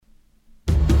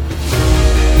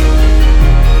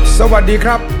สวัสดีค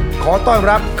รับขอต้อน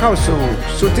รับเข้าสู่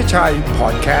สุทธิชัยพอ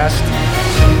ดแคสต์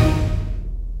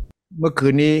เมื่อคื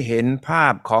นนี้เห็นภา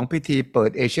พของพิธีเปิ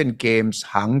ดเอเชียนเกมส์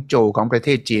หางโจวของประเท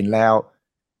ศจีนแล้ว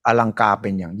อลังการเป็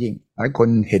นอย่างยิ่งหลายคน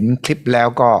เห็นคลิปแล้ว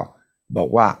ก็บอก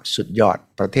ว่าสุดยอด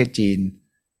ประเทศจีน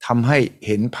ทำให้เ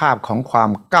ห็นภาพของความ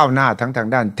ก้าวหน้าทั้งทาง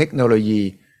ด้านเทคโนโลยี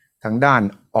ทางด้าน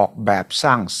ออกแบบส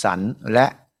ร้างสรรค์และ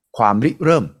ความริเ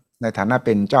ริ่มในฐานะเ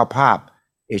ป็นเจ้าภาพ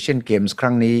เอเชียนเกมส์ค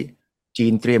รั้งนี้จี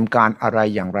นเตรียมการอะไร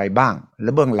อย่างไรบ้างและ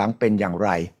เบื้องหลังเป็นอย่างไร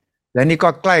และนี่ก็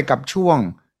ใกล้กับช่วง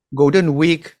Golden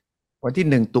Week วันที่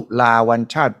1ตุลาวัน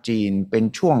ชาติจีนเป็น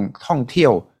ช่วงท่องเที่ย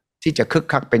วที่จะคึก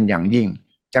คักเป็นอย่างยิ่ง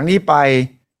จากนี้ไป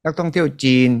นักท่องเที่ยว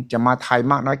จีนจะมาไทย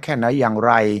มากน้อยแค่ไหนอย่างไ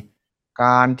รก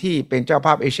ารที่เป็นเจ้าภ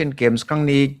าพเอเชียนเกมส์ครั้ง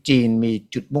นี้จีนมี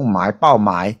จุดมุ่งหมายเป้าห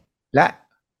มายและ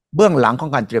เบื้องหลังขอ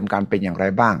งการเตรียมการเป็นอย่างไร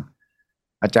บ้าง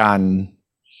อาจารย์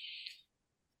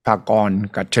ภากร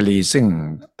กัจฉลีซึ่ง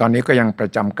ตอนนี้ก็ยังปร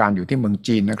ะจำการอยู่ที่เมือง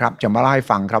จีนนะครับจะมาเล่าให้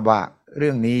ฟังครับว่าเ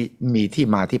รื่องนี้มีที่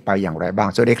มาที่ไปอย่างไรบ้าง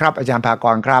สวัสดีครับอาจารย์ภาก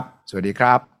รครับสวัสดีค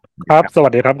รับครับสวั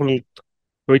สดีครับคุณ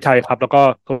วิชัยครับแล้วก็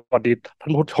สวัสดีท่า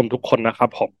นผู้ชมทุกคนนะครับ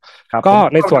ผมก็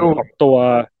ในส่วนของตัว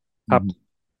ครับ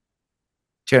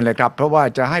เชิญเลยครับเพราะว่า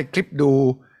จะให้คลิปดู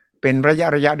เป็นระยะ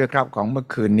ด้วยครับของเมื่อ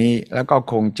คืนนี้แล้วก็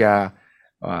คงจะ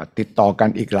ติดต่อกัน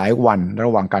อีกหลายวันระ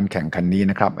หว่างการแข่งขันนี้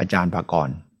นะครับอาจารย์ภาก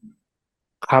ร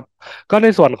ครับก็ใน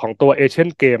ส่วนของตัวเอเชียน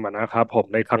เกมนะครับผม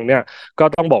ในครั้งเนี้ยก็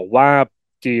ต้องบอกว่า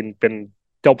จีนเป็น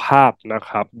เจ้าภาพนะ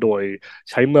ครับโดย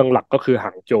ใช้เมืองหลักก็คือห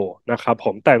างโจวนะครับผ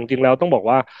มแต่จริงๆแล้วต้องบอก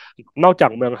ว่านอกจา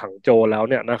กเมืองหางโจวแล้ว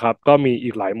เนี่ยนะครับก็มีอี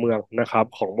กหลายเมืองนะครับ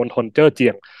ของมณฑลเจ้อเจี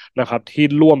ยงนะครับที่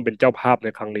ร่วมเป็นเจ้าภาพใน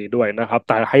ครั้งนี้ด้วยนะครับแ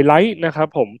ต่ไฮไลท์นะครับ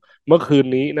ผมเมื่อคืน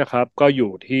นี้นะครับก็อ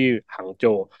ยู่ที่หางโจ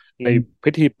วใน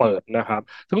พิธีเปิดนะครับ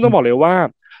ซึ่งต้องบอกเลยว่า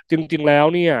จริงๆแล้ว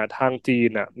เนี่ยทางจีน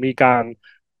น่ะมีการ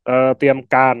เตรียม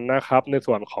การนะครับใน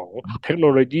ส่วนของเทคโน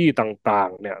โลยีต่า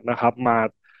งๆเนี่ยนะครับ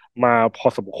มาพอ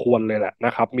สมควรเลยแหละน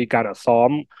ะครับมีการซ้อ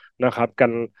มนะครับกั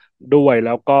นด้วยแ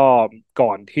ล้วก็ก่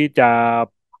อนที่จะ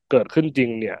เกิดขึ้นจริง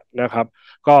เนี่ยนะครับ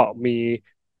ก็มี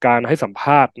การให้สัมภ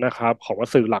าษณ์นะครับของ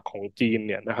สื่อหลักของจีนเ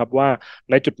นี่ยนะครับว่า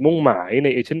ในจุดมุ่งหมายใน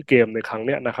เอเชียนเกมในครั้งเ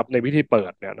นี้ยนะครับในพิธีเปิ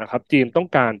ดเนี่ยนะครับจีนต้อง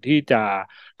การที่จะ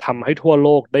ทำให้ทั่วโล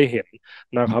กได้เห็น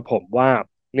นะครับผมว่า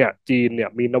เนี่ยจีนเนี่ย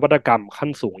มีนวัตกรรมขั้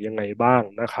นสูงยังไงบ้าง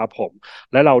นะครับผม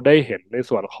และเราได้เห็นใน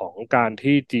ส่วนของการ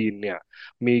ที่จีนเนี่ย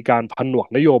มีการผนวก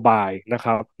นโยบายนะค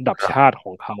รับระดับชาติข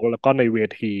องเขาแล้วก็ในเว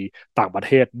ทีต่างประเ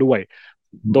ทศด้วย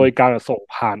โดยการส่ง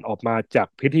ผ่านออกมาจาก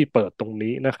พิธีเปิดตรง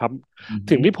นี้นะครับ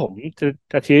สิ่งที่ผม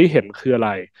จะชี้ให้เห็นคืออะไ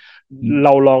รเร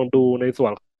าลองดูในส่ว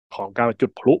นของการจุ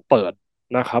ดพลุเปิด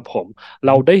นะครับผมเ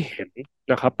ราได้เห็น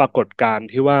นะครับปรากฏการณ์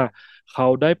ที่ว่าเขา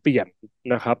ได้เปลี่ยน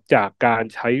นะครับจากการ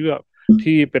ใช้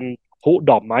ที่เป็นพลุ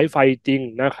ดอกไม้ไฟจริง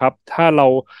นะครับถ้าเรา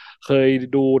เคย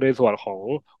ดูในส่วนของ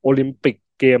โอลิมปิก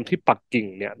เกมที่ปักกิ่ง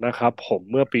เนี่ยนะครับผม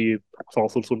เมื่อปี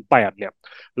2008เนี่ย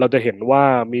เราจะเห็นว่า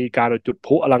มีการจุดพ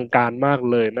ลุอลังการมาก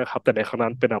เลยนะครับแต่ในครั้งนั้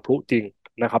นเป็นพลุจริง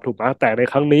นะครับถูกไหมแต่ใน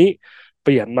ครั้งนี้เป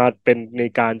ลี่ยนมาเป็นใน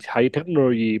การใช้เทคโนโล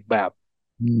ยีแบบ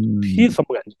ที่เส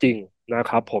มือนจริงนะ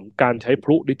ครับผมการใช้พ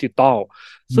ลุดิจิตอล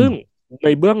ซึ่งใน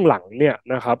เบื้องหลังเนี่ย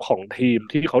นะครับของทีม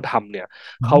ที่เขาทำเนี่ย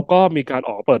เขาก็มีการอ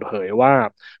อกเปิดเผยว่า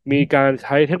มีการใ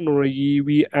ช้เทคโนโลยี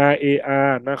VR AR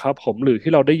นะครับผมหรือ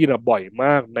ที่เราได้ยินบ่อยม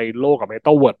ากในโลกกับ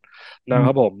Metaverse นะค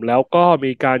รับผมแล้วก็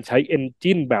มีการใช้เอน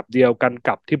จินแบบเดียวกัน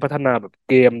กับที่พัฒนาแบบ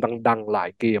เกมดังๆหลาย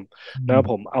เกมนะครับ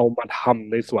ผมเอามาท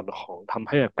ำในส่วนของทำใ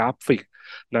ห้กราฟิก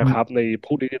นะครับในพ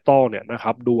วกดิจิตอลเนี่ยนะค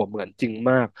รับดูเหมือนจริง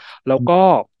มากแล้วก็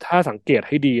ถ้าสังเกตใ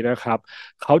ห้ดีนะครับ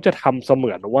เขาจะทำเส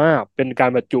มือนว่าเป็นการ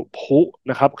บรรจุพลุ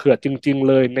นะครับเขื่อนจริงๆ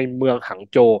เลยในเมืองหาง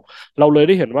โจวเราเลยไ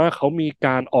ด้เห็นว่าเขามีก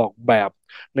ารออกแบบ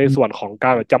ในส่วนของก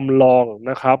ารจำลอง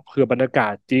นะครับเพื่อบรรยากา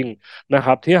ศจริงนะค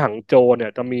รับที่หางโจวเนี่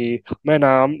ยจะมีแม่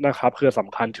น้ำนะครับคือส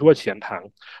ำคัญชื่อว่าเฉียนถัง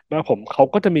นะผมเขา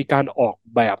ก็จะมีการออก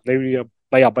แบบใน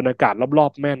บรรยากาศรอ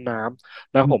บๆแม่น้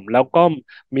ำนะครับผมแล้วก็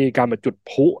มีการมาจุด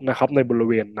พลุนะครับในบริ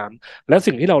เวณนั้นและ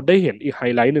สิ่งที่เราได้เห็นอีกไฮ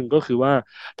ไลท์หนึ่งก็คือว่า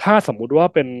ถ้าสมมุติว่า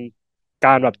เป็นก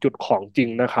ารแบบจุดของจริง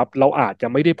นะครับเราอาจจะ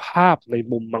ไม่ได้ภาพใน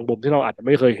มุมบางมุมที่เราอาจจะไ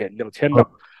ม่เคยเห็นอย่างเช่นแบบ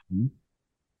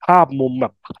ภาพมุมแบ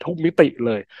บทุกมิติเ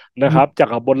ลยนะครับจาก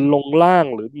บนลงล่าง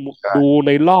หรือดูใ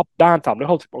นรอบด้าน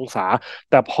360 องศา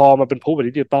แต่พอมาเป็นพลุแบบ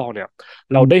ดิจิตอลเนี่ย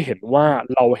เราได้เห็นว่า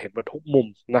เราเห็นมาทุกมุม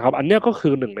นะครับอันเนี้ยก็คื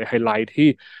อหนึ่งในไฮไลท์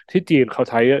ที่จีนเขา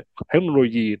ใช้เทคโนโล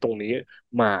ยีตรงนี้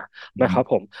มานะครับ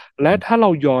ผมและถ้าเรา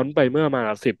ย้อนไปเมื่อมา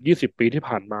10-20 ปีที่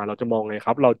ผ่านมาเราจะมองไงค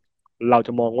รับเราจ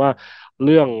ะมองว่าเ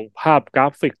รื่องภาพกรา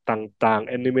ฟิกต่างๆ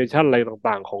แอนิเมชันอะไร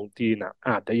ต่างๆของจีนอ่ะอ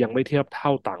าจจะยังไม่เทียบเท่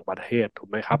าต่างประเทศถูก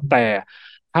ไหมครับแต่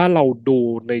ถ้าเราดู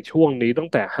ในช่วงนี้ตั้ง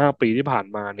แต่5 ปีที่ผ่าน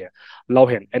มาเนี่ยเรา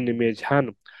เห็นแอนิเมชัน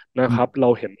นะครับเรา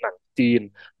เห็นหนัง จีน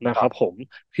นะครับผม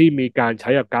ที่มีการใช้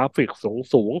กราฟิก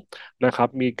สูงนะครับ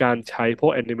มีการใช้พว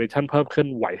กแอนิเมชันเพิ่มเคลื่อน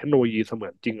ไหวเทคโนโลยีเสมื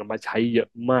อนจริงมาใช้เยอะ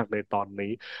มากในตอน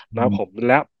นี้นะครับผมแ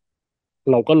ละ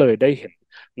เราก็เลยได้เห็น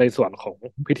ในส่วนของ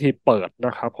พิธีเปิดน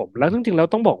ะครับผมและจริงๆแล้ว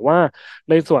ต้องบอกว่า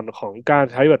ในส่วนของการ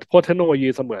ใช้แบบพวกเทคโนโลยี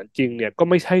เสมือนจริงเนี่ยก็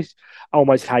ไม่ใช่เอา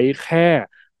มาใช้แค่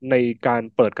ในการ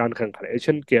เปิดการแข่งขันเอเชี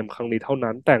ยนเกมครั้งนี้เท่า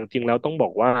นั้นแต่จริงๆแล้วต้องบอ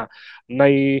กว่าใน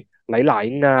หลาย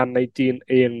ๆงานในจีน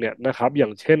เองเนี่ยนะครับอย่า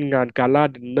งเช่นงานกาลา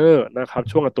ดินเนอร์นะครับ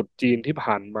ช่วงตรุษจีนที่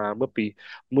ผ่านมาเ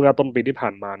มื่อต้นปีที่ผ่า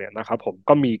นมาเนี่ยนะครับผม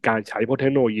ก็มีการใช้พวกเท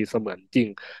คโนโลยีเสมือนจริง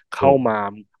เข้ามา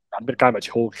เป็นการแบบโ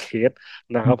ชว์เคส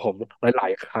นะครับผมหลา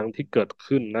ยๆครั้งที่เกิด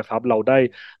ขึ้นนะครับเรา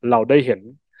ได้เห็น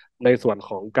ในส่วนข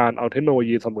องการเอาเทคโนโล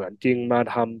ยีเสมือนจริงมา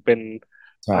ทำเป็น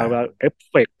ใช่เอฟ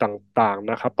เฟกต์ต่างๆ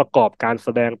นะครับประกอบการแส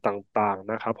ดงต่าง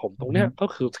ๆนะครับผมตรงเนี้ยก็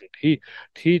คือสิ่ง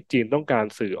ที่จีนต้องการ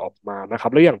สื่อออกมานะครั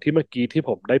บและอย่างที่เมื่อกี้ที่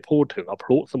ผมได้พูดถึงเอาพ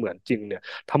ลุเสมือนจริงเนี่ย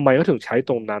ทำไมเขาถึงใช้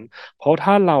ตรงนั้น เพราะ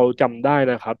ถ้าเราจำได้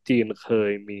นะครับจีนเค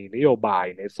ยมีนโยบาย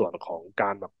ในส่วนของกา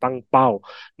รแบบตั้งเป้า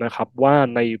นะครับว่า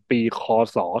ในปีค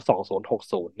ศ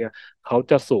2060เนี่ยเขา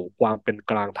จะสู่ความเป็น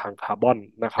กลางทางคาร์บอน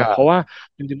นะครับเพราะว่า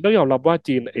จริงๆต้องยอมรับว่า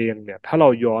จีนเองเนี่ยถ้าเรา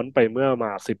ย้อนไปเมื่อม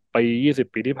า10 ปี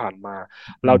20 ปีที่ผ่านมา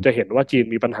เราจะเห็นว่าจีน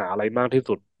มีปัญหาอะไรมากที่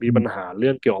สุดมีปัญหาเรื่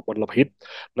องเกี่ยวกับมลพิษ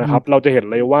นะครับเราจะเห็น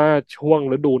เลยว่าช่วง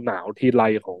ฤดูหนาวทีไร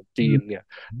ของจีนเนี่ย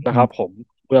นะครับผม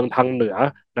เมืองทางเหนือ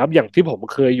นะครับอย่างที่ผม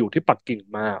เคยอยู่ที่ปักกิ่ง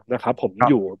มานะครับผม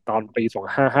อยู่ตอนปี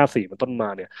2554เป็นต้นมา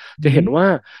เนี่ยจะเห็นว่า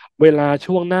เวลา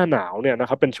ช่วงหน้าหนาวเนี่ยนะ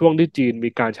ครับเป็นช่วงที่จีนมี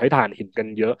การใช้ถ่านหินกัน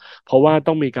เยอะเพราะว่า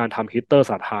ต้องมีการทำฮีตเตอร์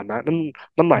สาธารณะ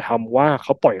นั่นหมายความว่าเข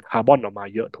าปล่อยคาร์บอนออกมา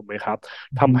เยอะถูกไหมครับ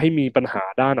ทำให้มีปัญหา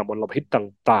ด้านมลพิษ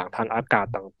ต่างๆทางอากาศ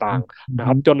ต่างๆนะค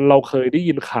รับจนเราเคยได้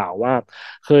ยินข่าวว่า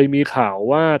เคยมีข่าว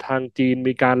ว่าทางจีน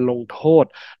มีการลงโทษ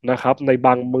นะครับในบ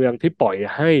างเมืองที่ปล่อย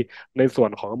ให้ในส่วน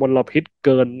ของมลพิษเ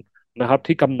กิน นะครับ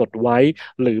ที่กำหนดไว้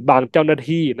หรือบางเจ้าหน้า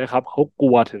ที่นะครับเขาก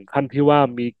ลัวถึงขั้นที่ว่า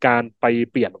มีการไป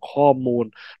เปลี่ยนข้อมูล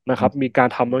นะครับมีการ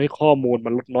ทำให้ข้อมูลมั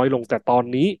นลดน้อยลงแต่ตอน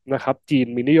นี้นะครับจีน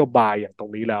มีนโยบายอย่างตร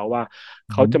งนี้แล้วว่า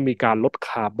เขาจะมีการลดค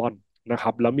าร์บอนนะค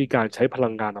รับแล้วมีการใช้พลั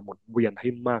งงานหมุนเวียนให้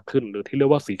มากขึ้นหรือที่เรีย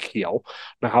กว่าสีเขียว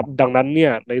นะครับดังนั้นเนี่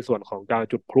ยในส่วนของการ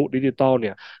จุดพลุดิจิตอลเ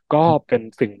นี่ยก็เป็น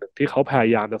สิ่งหนึ่งที่เขาพย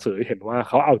ายามจะสื่อให้เห็นว่าเ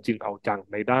ขาเอาจริงเอาจัง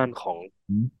ในด้านของ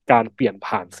การเปลี่ยน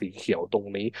ผ่านสีเขียวตรง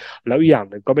นี้ แล้วอีกอย่าง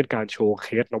หนึ่งก็เป็นการโชว์เค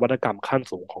สนวัตกรรมขั้น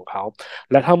สูงของเขา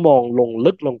และถ้ามองลง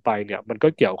ลึกลงไปเนี่ยมันก็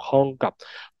เกี่ยวข้องกับ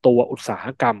ตัวอุตสาห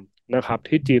กรรมนะครับ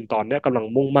ที่จีนตอนนี้กำลัง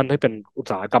มุ่งมั่นให้เป็นอุต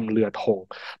สาหกรรมเรือธง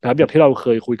นะครับอย่างที่เราเค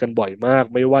ยคุยกันบ่อยมาก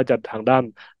ไม่ว่าจะทางด้าน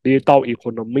ดิจิตอลอีโค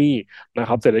โนมีนะค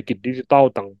รับเศรษฐกิจดิจิตอล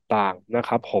ต่างๆนะค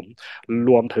รับผมร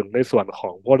วมถึงในส่วนขอ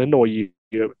งพวกเทคโนโลยี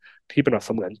ที่เป็นแบบเ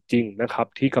สมือนจริงนะครับ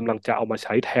ที่กำลังจะเอามาใ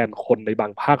ช้แทนคนในบา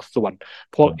งภาคส่วน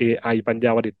พวก AI ปัญญ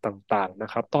าประดิษฐ์ต่างๆนะ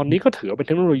ครับตอนนี้ก็ถือว่าเป็นเ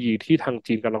ทคโนโลยีที่ทาง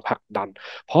จีนกำลังผลักดัน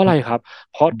เพราะอะไรครับ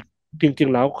เพราะจริง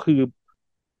ๆแล้วคือ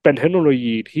เป็นเทคโนโล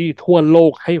ยีที่ทั่วโล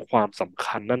กให้ความสำ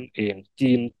คัญนั่นเอง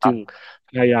จีนจึง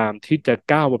พยายามที่จะ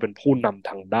ก้าวมาเป็นผู้นำ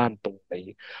ทางด้านตรงนี้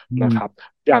นะครับ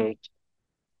อย่าง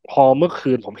พอเมื่อ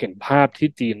คืนผมเห็นภาพที่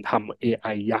จีนทำ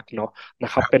AI ยักษ์เนาะ น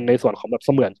ะครับเป็นในส่วนของแบบเส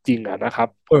มือนจริงอะนะครับ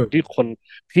ผมที่คน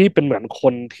ที่เป็นเหมือนค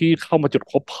นที่เข้ามาจุด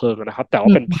คบเพลิงอะนะครับแต่ว่า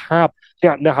เป็นภาพเนี่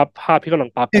ยนะครับภาพที่กำลั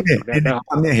งปรากฏอยู่เนี่ยนะครับ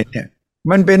ทำเนี่ยเห็นเนี่ย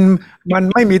มันเป็นมัน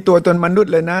ไม่มีตัวตนมนุษ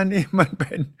ย์เลยนะนี่มันเ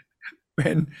ป็น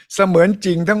เสมือนจ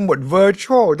ริงทั้งหมด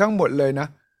virtual ทั้งหมดเลยนะ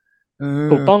เออ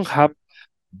ถูกต้องครับ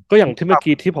ก็อย่างที่เมื่อ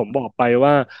กี้ที่ผมบอกไป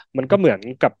ว่ามันก็เหมือน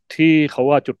กับที่เขา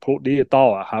ว่าจุดพลุดิจิตอล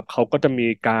อะครับเขาก็จะมี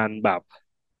การแบบ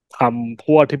ทำพ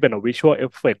วกที่เป็นวิชวลเอ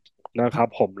ฟเฟกต์นะครับ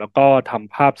ผมแล้วก็ท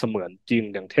ำภาพเสมือนจริง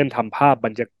อย่างเช่นทำภาพบร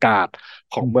รยากาศ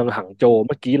ของเมืองหางโจวเ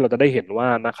มื่อกี้เราจะได้เห็นว่า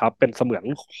นะครับเป็นเสมือน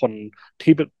คน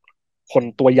ที่เป็นคน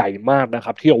ตัวใหญ่มากนะค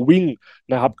รับที่วิ่ง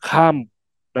นะครับข้าม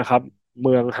นะครับเ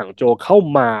มืองหางโจวเข้า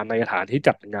มาในสถานที่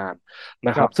จัดงานน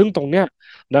ะครับซึ่งตรงเนี้ย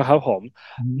นะครับผม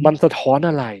มันสะท้อน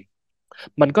อะไร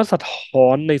มันก็สะท้อ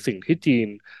นในสิ่งที่จีน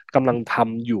กำลังท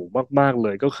ำอยู่มากๆเล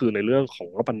ยก็คือในเรื่องของ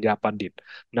ปัญญาประดิษฐ์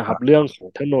นะครับเรื่องของ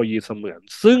เทคโนโลยีเสมือน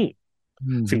ซึ่ง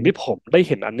สิ่งที่ผมได้เ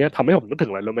ห็นอันเนี้ยทำให้ผมนึกถึ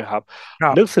งอะไรรู้ไหมครับ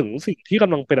นึกถึงสิ่งที่ก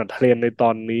ำลังเป็นเทรนด์ในตอ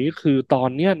นนี้คือตอน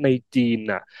เนี้ยในจีน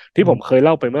น่ะที่ผมเคยเ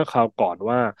ล่าไปเมื่อคราวก่อน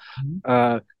ว่าอ่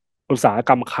าอุตสาหก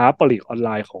รรมค้าปลีกออนไล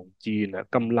น์ของจีนนะ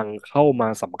กำลังเข้ามา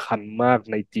สำคัญมาก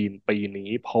ในจีนปีนี้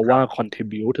เพราะว่า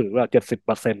contribute ถึงระดับ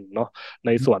70%เนาะ ใน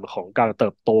ส่วนของการเติ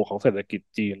บโตของเศรษฐกิจ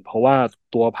จีนเพราะว่า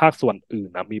ตัวภาคส่วนอื่น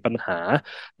นะมีปัญหา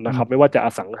นะครับไม่ว่าจะอ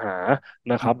สังหา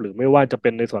นะครับหรือไม่ว่าจะเป็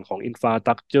นในส่วนของ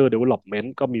infrastructure development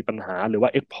ก็มีปัญหาหรือว่า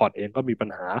export เองก็มีปัญ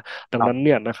หาดังนั้นเ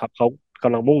นี่ยนะครับเขาก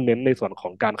ำลังมุ่งเน้นในส่วนขอ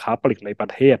งการค้าปลีกในประ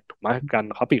เทศถูกไหมการ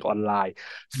ค้าปลีกออนไลน์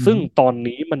ซึ่งตอน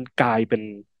นี้มันกลายเป็น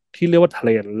ที่เรียกว่าเทร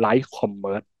นด์ไลฟ์คอมเม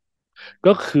อร์ส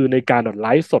ก็คือในการไล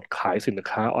ฟ์สดขายสิน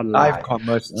ค้าออนไลไลฟ์น์คอมเม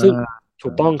อร์สซึ่ง ถู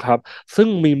กต้องครับซึ่ง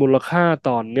มีมูลค่าต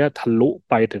อนเนี้ยทะลุ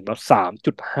ไปถึงแบบ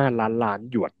3.5 ล้าน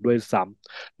หยวนด้วยซ้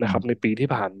ำนะครับในปีที่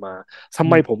ผ่านมาทำ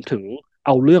ไมผมถึงเ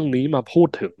อาเรื่องนี้มาพูด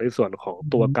ถึงในส่วนของ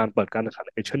ตัวการเปิดการแข่งขัน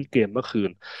เอเชียนเกมเมื่อคื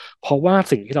นเพราะว่า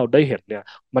สิ่งที่เราได้เห็นเนี่ย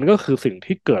มันก็คือสิ่ง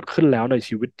ที่เกิดขึ้นแล้วใน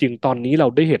ชีวิตจริงตอนนี้เรา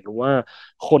ได้เห็นว่า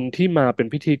คนที่มาเป็น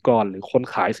พิธีกรหรือคน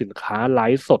ขายสินค้าไล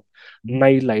ฟ์สดใน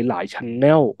หลายๆชันแน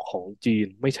ลของจีน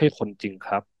ไม่ใช่คนจริงค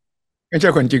รับไม่ใช่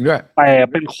คนจริงด้วยแต่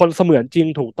เป็นคนเสมือนจริง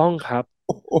ถูกต้องครับ โ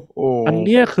อ้โหอันเ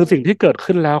นี้ยคือสิ่งที่เกิด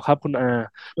ขึ้นแล้วครับคุณอา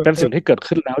เป็นสิ่งที่เกิด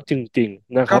ขึ้นแล้วจริง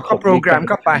ๆนะครับผมก็โปรมีการแกรม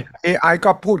เข้าไป AI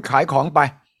ก็พูดขายของไป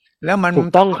แล้วมันถู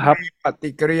กต้องครับมีปฏิ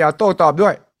กิริยาโต้ตอบด้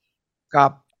วยกั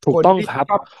บถูคนที่กต้องครับ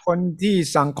ชอบคนที่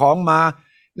สั่งของมา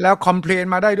แล้วคอมเพลน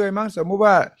มาได้ด้วยมั้งสมมุติ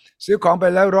ว่าซื้อของไป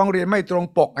แล้วร้องเรียนไม่ตรง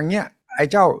ปกอย่างเงี้ยไอ้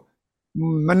เจ้า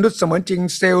มนุษย์เสมือนจริง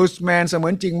เซลส์แมนเสมื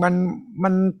อนจริงมั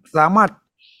นสามารถ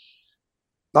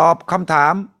ตอบคำถา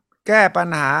มแก้ปัญ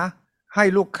หาให้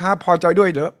ลูกค้าพอใจด้วย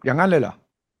เหรออย่างนั้นเลยเหรอ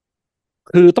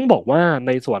คือต้องบอกว่าใ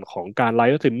นส่วนของการไล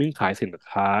ฟ์สตรีมมิ่งขายสิน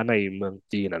ค้าในเมือง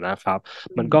จีนนะครับ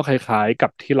มันก็คล้ายๆกั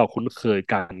บที่เราคุ้นเคย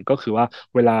กันก็คือว่า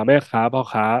เวลาแม่ค้าพ่อ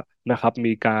ค้านะครับ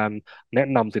มีการแนะ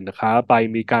นำสินค้าไป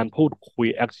มีการพูดคุย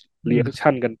รีแอค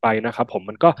ชั่นกันไปนะครับผม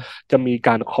มันก็จะมีก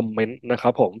ารคอมเมนต์นะครั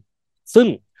บผมซึ่ง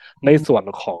ในส่วน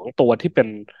ของตัวที่เป็น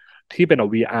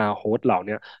VR host เหล่าเ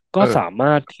นี้ยก็เออสาม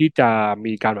ารถที่จะ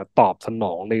มีการแบบตอบสน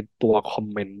องในตัวคอม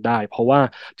เมนต์ได้เพราะว่า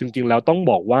จริงๆแล้วต้อง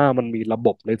บอกว่ามันมีระบ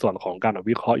บในส่วนของการ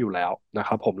วิเคราะห์อยู่แล้วนะค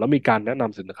รับผมแล้วมีการแนะน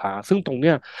ำสินค้าซึ่งตรงเ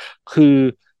นี้ยคือ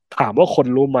ถามว่าคน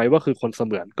รู้ไหมว่าคือคนเส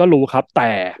มือนก็รู้ครับแ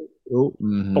ต่รู้อื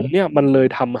ตรงเนี้ยมันเลย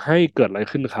ทำให้เกิดอะไร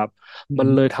ขึ้นครับมัน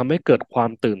เลยมทำให้เกิดความ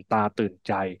ตื่นตาตื่นใ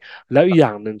จแล้วอีกอย่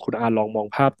างหนึ่งคุณอาลองมอง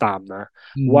ภาพตามนะ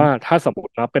อืว่ามถ้าสมม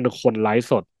ตินะเป็นคนไลฟ์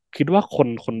สดคิดว่าคน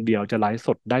คนเดียวจะไลฟ์ส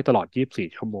ดได้ตลอด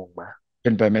24ชั่วโมงไหม เ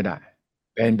ป็นไปไม่ได้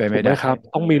เป็นไปไม่ได้ถูกไหมครับ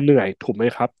ต้องมีเหนื่อยถูกไหม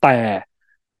ครับแต่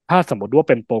ถ้าสมมติว่า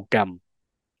เป็นโปรแกรม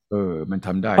มันท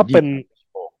ำได้ถ้าเป็น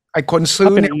ไอ้คนซื้ถ้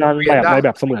าเป็นอเนี่ยหมุนางแบนเวียนได้บในแบ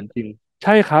บเสมือนจริงใ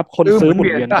ช่ครับคนซื้อหซื้อหมุน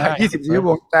มุนเวียนได้เวียนได้ถูกไหม 24 ชั่วโม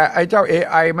งแต่ไอ้เจ้า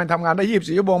AI มันทำงานได้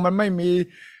24 ชั่วโมงมันไม่มี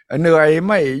เหนื่อย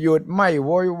ไม่หยุดไม่โว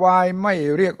ยวายไม่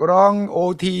เรียกร้องโอ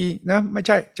ทีนะไม่ใ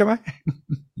ช่ใช่ไหม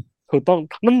ถูกต้อง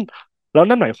นั่นแล้ว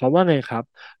นั่นหมายความว่าไงครับ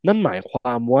นั่นหมายคว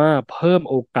ามว่าเพิ่ม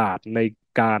โอกาสใน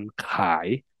การขาย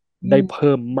ได้อืมเ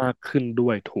พิ่มมากขึ้นด้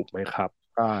วยถูกไหมครับ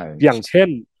ใช่อย่างเช่น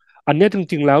อันเนี้ยจ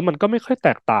ริงๆแล้วมันก็ไม่ค่อยแต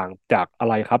กต่างจากอะ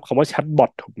ไรครับคำว่าแชทบอ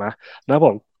ทถูกไหมนะผ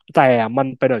มแต่มัน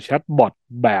เป็นแชทบอท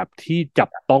แบบที่จับ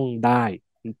ต้องได้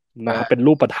นะครับเป็นแบบ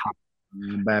รูปธรรม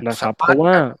แบบนะครับเพราะว่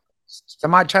า ส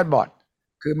มาร์ทแชทบอท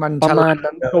คือมันประมาฉลาดณ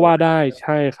นั้นก็ว่าได้ใ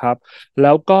ช่ครับแ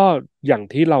ล้วก็อย่าง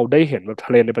ที่เราได้เห็นแบบเท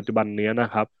รนด์ในปัจจุบันเนี้ยน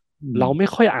ะครับเราไม่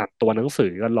ค่อยอ่านตัวหนังสื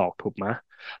อกันหรอกถูกไหม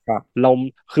ครับเรา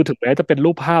คือถึงแม้จะเป็น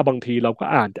รูปภาพบางทีเราก็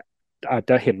อาจ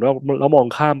จะเห็นว่าเรามอง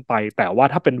ข้ามไปแต่ว่า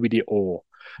ถ้าเป็นวิดีโอ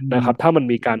อืนะครับถ้ามมัน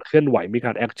มีการเคลื่อนไหวมีก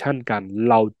ารแอคชั่นกัน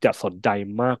เราจะสนใจ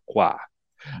มากกว่า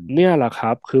เนี่ยแหละค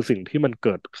รับคือสิ่งที่มันเ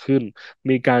กิดขึ้น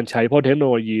มีการใช้พวกเทคโน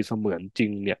โลยีเสมือนจริ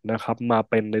งเนี่ยนะครับมา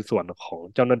เป็นในส่วนของ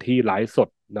เจ้าหน้าที่ไลฟ์สด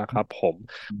นะครับผม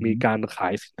อืมีมการขา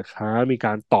ยสินค้ามีก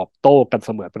ารตอบโต้กันเส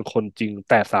มือนเป็นคนจริง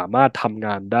แต่สามารถทำง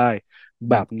านได้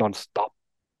แบบ non stop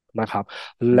นะครับ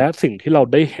และสิ่งที่เรา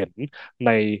ได้เห็นใ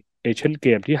นเอเชียนเก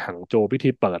มที่หังโจวพิธี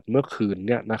เปิดเมื่อคืนเ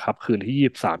นี่ยนะครับคืน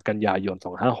ที่23กันยายน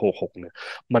2566เนี่ย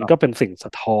มันก็เป็นสิ่งส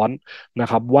ะท้อนนะ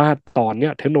ครับว่าตอนเนี้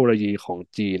ยเทคโนโลยีของ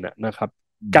จีนนะครับ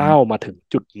ก้าวมาถึง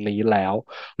จุดนี้แล้ว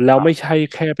ไม่ใช่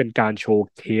แค่เป็นการโชว์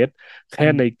เคส แค่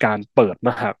ในการเปิดม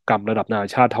หกรรมระดับนานา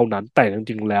ชาติเท่านั้นแต่จ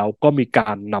ริงๆแล้วก็มีกา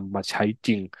รนำมาใช้จ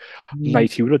ริงใน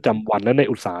ชีวิตประจำวันและใน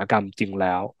อุตสาหกรรมจริงแ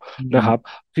ล้วนะครับ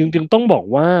จริงๆต้องบอก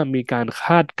ว่ามีการค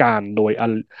าดการณ์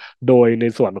โดยใน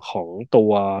ส่วนของตั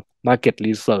ว Market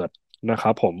Research นะค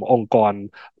รับผมองค์กร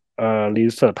รี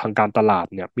เสิร์ชทางการตลาด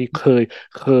เนี่ย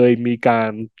เคยมีกา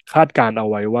รคาดการณ์เอา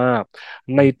ไว้ว่า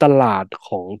ในตลาดข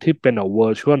องที่เป็น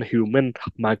virtual human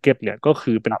market เนี่ยก็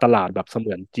คือเป็นตลาดแบบเส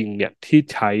มือนจริงเนี่ยที่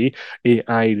ใช้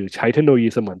AI หรือใช้เทคโนโลยี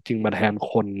เสมือนจริงมาแทน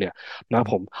คนเนี่ยนะ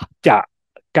ผมจะ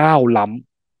ก้าวล้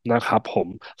ำนะครับผม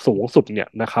สูงสุดเนี่ย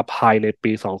นะครับภายใน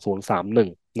ปี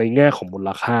2031ในแง่ของมูล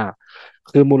ค่า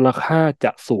คือมูลค่าจ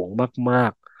ะสูงมา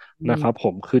กๆนะครับผ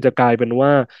มคือจะกลายเป็นว่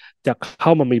าจะเข้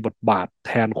ามามีบทบาทแ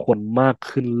ทนคนมาก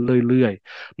ขึ้นเรื่อย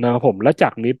ๆนะครับผมและจา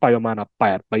กนี้ไปประมาณ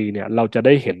8 ปีเนี่ยเราจะไ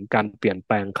ด้เห็นการเปลี่ยนแ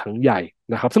ปลงครั้งใหญ่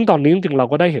นะครับซึ่งตอนนี้จริงๆเรา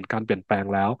ก็ได้เห็นการเปลี่ยนแปลง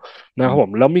แล้ว นะครับผ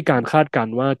มแล้วมีการคาดการ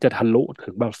ณ์ว่าจะทะลุถึ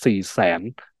งแบบ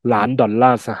400,000,000,000 ดอลล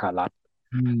าร์สหรัฐ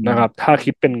นะครับถ้า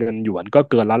คิดเป็นเงินหยวนก็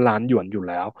เกินล้านหยวนอยู่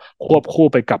แล้วควบคู่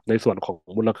ไปกับในส่วนของ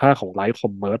มูลค่าของไลฟ์คอ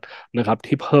มเมอร์สนะครับ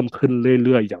ที่เพิ่มขึ้นเ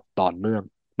รื่อยๆอย่างต่อเนื่อง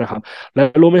นะครับและ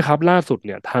รู้ไหมครับล่าสุดเ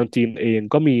นี่ยทางจีนเอง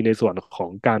ก็มีในส่วนของ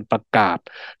การประกาศ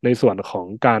ในส่วนของ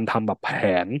การทำแบบแผ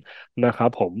นนะครับ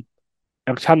ผม แอ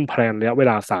คชั่นแพลนระยะเว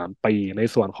ลา3 ปีใน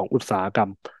ส่วนของอุตสาหกรรม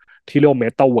ที่เรียกว่าเม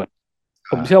ตาเวิร์ด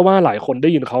ผมเชื่อว่าหลายคนได้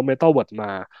ยินเขาเมตาเวิร์ดม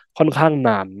าค่อนข้างน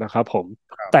านนะครับผม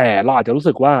แต่เราอาจจะรู้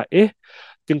สึกว่าเอ๊ะ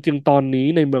จริงๆตอนนี้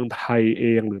ในเมืองไทยเอ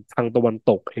งหรือทางตะวัน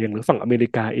ตกเองหรือฝั่งอเมริ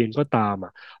กาเองก็ตาม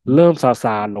เริ่มซ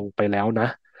าลงไปแล้วนะ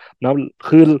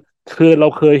คือคือเรา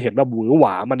เคยเห็นแบบหวือหว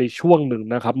ามาในช่วงหนึ่ง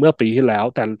นะครับเมื่อปีที่แล้ว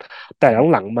แต่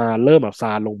หลังๆมาเริ่มแบบซ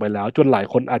าลงไปแล้วจนหลาย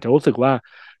คนอาจจะรู้สึกว่า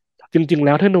จริงๆแ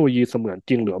ล้วเทคโนโลยีเสมือน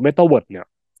จริงหรือเมตาเวิร์ดเนี่ย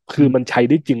คือมันใช้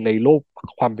ได้จริงในโลก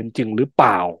ความเป็นจริงหรือเป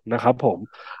ล่านะครับผม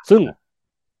ซึ่ง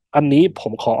อันนี้ผ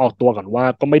มขอออกตัวก่อนว่า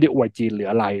ก็ไม่ได้อวยจีนหรือ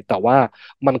อะไรแต่ว่า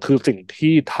มันคือสิ่ง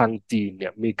ที่ทางจีนเนี่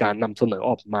ยมีการนำเสนอ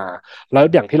ออกมาแล้ว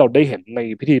อย่างที่เราได้เห็นใน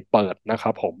พิธีเปิดนะค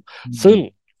รับผมซึ่ง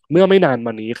เมื่อไม่นานม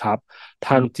านี้ครับ ท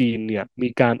างจีนเนี่ยมี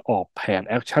การออกแผน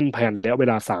แอคชั่นแผนระยะเว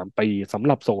ลา3 ปีสำห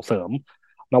รับส่งเสริม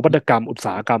นวัตกรรมอุตส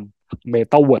าหกรรมเม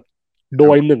ตาเวิร์ดโด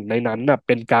ยหนึ่งในนั้นน่ะเ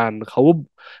ป็นการเขา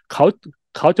เ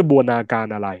ขาจะบูรณาการ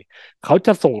อะไรเขาจ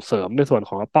ะส่งเสริมในส่วนข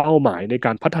องเป้าหมายในก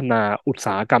ารพัฒนาอุตส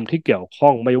าหกรรมที่เกี่ยวข้อ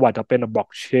งไม่ว่าจะเป็นบล็อก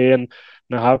เชน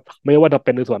นะครับไม่ว่าจะเ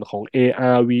ป็นในส่วนของ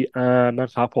AR VR นะ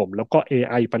ครับผมแล้วก็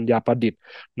AI ปัญญาประดิษฐ์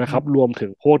นะครับรวมถึ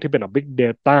งพวกที่เป็น Big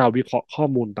Data วิเคราะห์ข้อ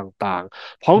มูลต่าง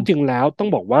ๆ เพราะจริงๆแล้วต้อง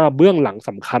บอกว่าเบื้องหลังส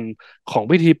ำคัญของ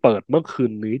พิธีเปิดเมื่อคื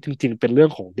นนี้จริงๆเป็นเรื่อ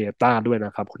งของ Data ด้วยน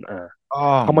ะครับคุณอาอ๋อ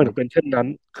ทำไมถึงเป็นเช่นนั้น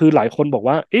คือหลายคนบอก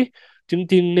ว่าเอ๊ะจ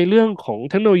ริงๆในเรื่องของ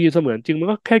เทคโนโลยีเสมือนจริงมัน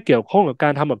ก็แค่เกี่ยวข้องกับกา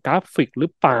รทำแบบกราฟิกหรื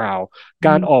อเปล่าก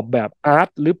ารออกแบบอาร์ต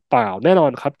หรือเปล่าแน่นอ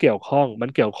นครับเกี่ยวข้องมัน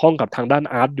เกี่ยวข้องกับทางด้าน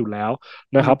อาร์ตอยู่แล้ว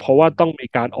นะครับเพราะว่าต้องมี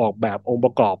การออกแบบองค์ป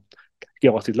ระกอบเกี่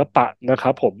ยวกับศิลปะนะค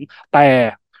รับผมแต่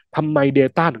ทำไม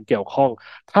Data ถึงเกี่ยวข้อง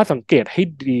ถ้าสังเกตให้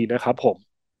ดีนะครับผม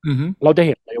อืมเราจะเ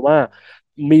ห็นเลยว่า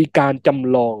มีการจ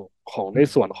ำลองของใน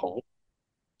ส่วนของ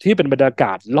ที่เป็นบรรยาก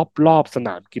าศรอบๆสน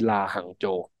ามกีฬาหางโจ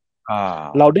วอ่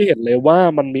เราาได้เห็นเลยว่า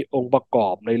มันมีองค์ประกอ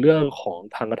บในเรื่องของ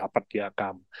ทางสถาปัตยกร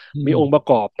รมมีองค์ประ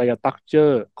กอบในสตรัคเจอ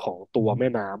ร์ของตัวแม่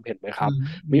น้ำเห็นไหมครับ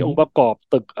มีองค์ประกอบ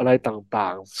ตึกอะไรต่า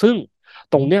งๆซึ่ง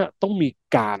ตรงเนี้ยต้องมี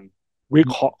การวิ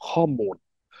เคราะห์ข้อมูล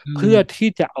เพื่อที่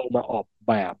จะเอามาออก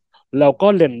แบบแล้วก็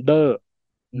เรนเดอร์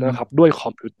นะครับด้วยค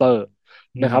อมพิวเตอร์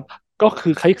นะครับ ก็คื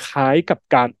อคล้ายๆกับ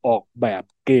การออกแบบ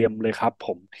เกมเลยครับผ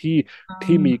ม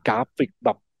ที่มีกราฟิกแบ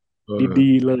บเออ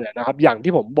ดีๆเลยนะครับอย่าง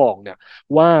ที่ผมบอกเนี่ย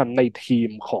ว่าในทีม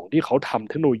ของที่เขาทำ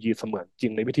เทคโนโลยีเสมือนจริ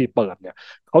งในวิธีเปิดเนี่ย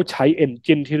เขาใช้เอน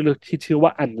จินที่ชื่อว่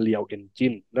า Unreal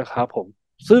Engine นะครับผม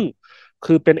ซึ่ง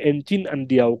คือเป็นเอนจินอัน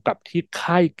เดียวกับที่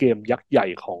ค่ายเกมยักษ์ใหญ่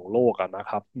ของโลกอะนะ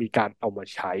ครับมีการเอามา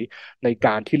ใช้ในก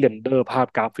ารที่เรนเดอร์ภาพ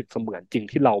กราฟิกเสมือนจริง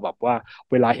ที่เราแบบว่า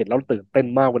เวลาเห็นแล้วตื่นเต้น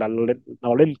มากเวลาเร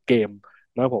าเล่นเกม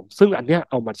นะครับผมซึ่งอันเนี้ย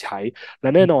เอามาใช้และ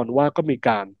แน่นอนว่าก็มี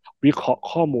การวิเคราะห์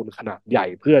ข้อมูลขนาดใหญ่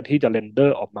เพื่อที่จะเรนเดอ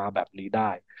ร์ออกมาแบบนี้ได้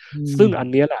ซึ่งอัน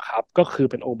เนี้ยแหละครับก็คือ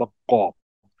เป็นองค์ประกอบ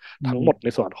ทั้งหมดใน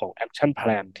ส่วนของ Action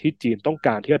Plan ที่จีนต้องก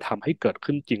ารที่จะทำให้เกิด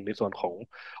ขึ้นจริงในส่วนของ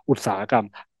อุตสาหกรรม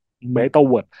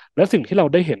Metaverse และสิ่งที่เรา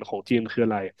ได้เห็นของจีนคืออ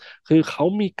ะไรคือเขา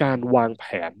มีการวางแผ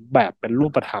นแบบเป็นรู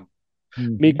ปธรรม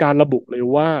มีการระบุเลย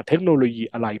ว่าเทคโนโลยี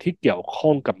อะไรที่เกี่ยวข้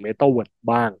องกับ Metaverse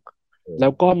บ้างแล้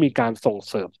วก็มีการส่ง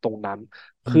เสริมตรงนั้น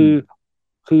คื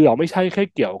อเราไม่ใช่แค่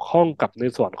เกี่ยวข้องกับใน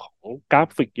ส่วนของกรา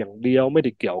ฟิกอย่างเดียวไม่ไ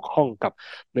ด้เกี่ยวข้องกับ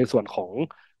ในส่วนของ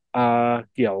อ่า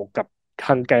เกี่ยวกับท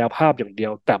างกายภาพอย่างเดีย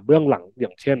วแต่เบื้องหลังอย่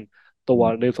างเช่นตัว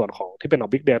ในส่วนของที่เป็น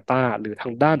Big Data หรือทา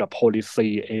งด้านแบบ policy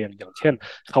เองอย่างเช่น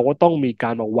เขาก็ต้องมีกา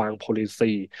รมาวาง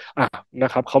policy อ่ะนะ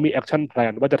ครับเขามี action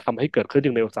plan ว่าจะทำให้เกิดขึ้นจ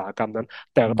ริงในอุตสาหกรรมนั้น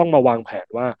แต่ก็ต้องมาวางแผน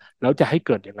ว่าแล้วจะให้เ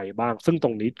กิดยังไงบ้างซึ่งตร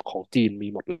งนี้ของจีนมี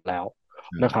หมดแล้ว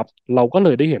นะครับเราก็เล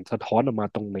ยได้เห็นสะท้อนออกมา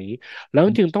ตรงนี้ แล้วจ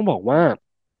ริงๆต้องบอกว่า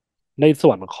ในส่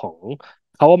วนของ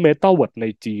คำว่า Meta Word ใน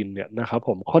จีนเนี่ยนะครับผ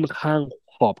มค่อนข้าง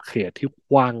ขอบเขตที่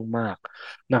กว้างมาก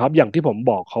นะครับอย่างที่ผม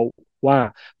บอกเขาว่า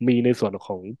มีในส่วนข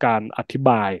องการอธิบ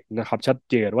ายนะครับชัด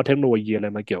เจนว่าเทคโนโลยีอะไร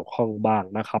มาเกี่ยวข้องบ้าง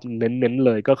นะครับเน้นๆเ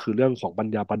ลยก็คือเรื่องของปัญ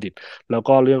ญาประดิษฐ์แล้ว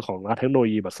ก็เรื่องของเทคโนโล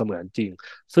ยีแบบเสมือนจริง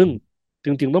ซึ่งจ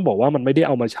ริงๆต้องบอกว่ามันไม่ได้เ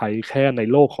อามาใช้แค่ใน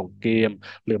โลกของเกม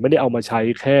หรือไม่ได้เอามาใช้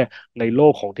แค่ในโล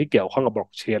กของที่เกี่ยวข้องกับบล็อ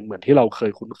กเชนเหมือนที่เราเค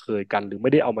ยคุ้นเคยกันหรือไม่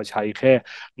ได้เอามาใช้แค่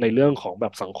ในเรื่องของแบ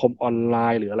บสังคมออนไล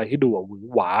น์หรืออะไรที่ดูหวือ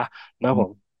หวานะผม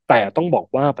แต่ต้องบอก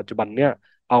ว่าปัจจุบันเนี่ย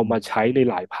เอามาใช้ใน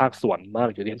หลายภาคส่วนมาก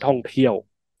อย่างเช่นท่องเที่ยว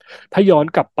ถ้าย้อน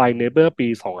กลับไปในเมื่อปี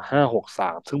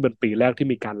2563ซึ่งเป็นปีแรกที่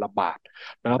มีการระบาด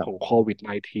นะครับของโควิด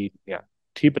 -19 เนี่ย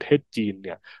ที่ประเทศจีนเ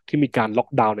นี่ยที่มีการล็อก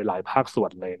ดาวน์ในหลายภาคส่ว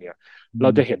นเลยเนี่ย เรา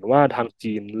จะเห็นว่าทาง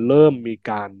จีนเริ่มมี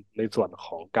การในส่วนข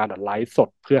องการไลฟ์สด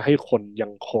เพื่อให้คนยั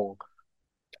งคง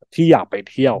ที่อยากไป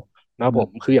เที่ยวนะผม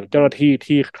คืออย่างเจ้าหน้าที่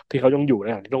ที่เขายังอยู่ใน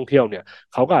สถานที่ท่องเที่ยวเนี่ย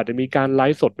เขาก็อาจจะมีการไล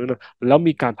ฟ์สดด้วยนะแล้ว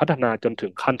มีการพัฒนาจนถึ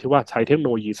งขั้นที่ว่าใช้เทคโน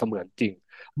โลยีเสมือนจริง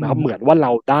นะครับเหมือนว่าเร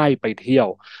าได้ไปเที่ยว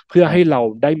เพื่อให้เรา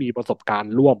ได้มีประสบการ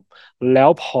ณ์ร่วมแล้ว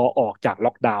พอออกจากล็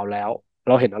อกดาวน์แล้วเ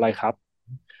ราเห็นอะไรครับ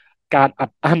การอั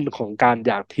ดอั้นของการอ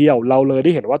ยากเที่ยวเราเลยได้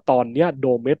เห็นว่าตอนเนี้ยโด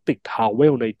เมสติกทราเว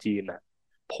ลในจีนน่ะ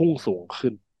พุ่งสูงขึ้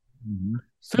นอืม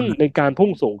ซึ่งในการพุ่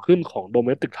งสูงขึ้นของโดเม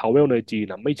สติกทราเวลในจีน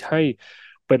น่ะไม่ใช่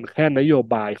เป็นแค่นโย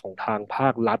บายของทางภา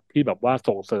ครัฐที่แบบว่า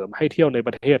ส่งเสริมให้เที่ยวในป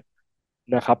ระเทศ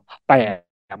นะครับแต่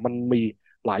มันมี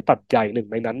หลายปัจจัยหนึ่ง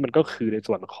ในนั้นมันก็คือใน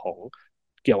ส่วนของ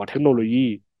เกี่ยวกับเทคโนโลยี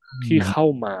ที่เข้า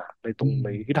มาในตรง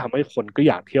นี้ที่ทำให้คนก็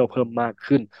อยากเที่ยวเพิ่มมาก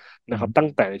ขึ้นนะครับตั้ง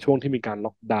แต่ในช่วงที่มีการล็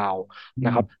อกดาวน์น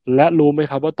ะครับและรู้ไหม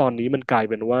ครับว่าตอนนี้มันกลาย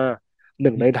เป็นว่าห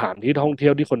นึ่งในฐานที่ท่องเที่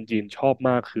ยวที่คนจีนชอบม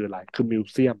ากคืออะไรคือมิว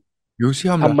เซียมมิวเซี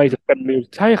ยมเหรอทำไมถึงเป็นมิว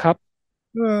ใช่ครับ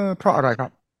เพราะอะไรครั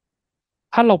บ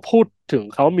ถ้าเราพูดถึง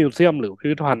เขามิวเซียมหรือพิ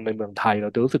พิธภัณฑ์ในเมืองไทยเรา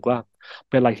จะรู้สึกว่า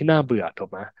เป็นอะไรที่น่าเบื่อถูก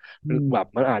ไหมแบบ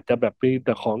มันอาจจะแบบมีแ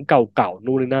ต่ของเก่าๆ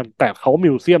นู่นนี่นั่นแต่เขามิ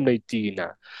วเซียมในจีนน่ะ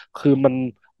คือมัน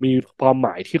มีความหม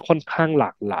ายที่ค่อนข้างหล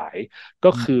ากหลาย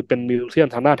ก็คือเป็นมิวเซียม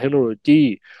ทางด้านเทคโนโลยี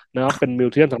นะครับเป็นมิว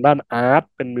เซียมทางด้านอาร์ต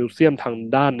เป็นมิวเซียมทาง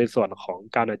ด้านในส่วนของ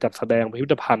การจัดแสดงพิพิ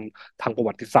ธภัณฑ์ทางประ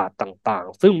วัติศาสตร์ต่าง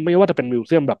ๆซึ่งไม่ว่าจะเป็นมิวเ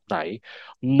ซียมแบบไหน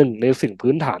หนึ่งในสิ่ง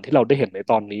พื้นฐานที่เราได้เห็นใน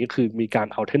ตอนนี้คือมีการ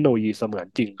เอาเทคโนโลยีเสมือน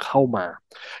จริงเข้ามา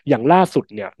อย่างล่าสุด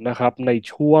เนี่ยนะครับใน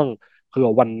ช่วง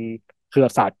วันเครือ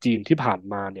ศาสตร์จีนที่ผ่าน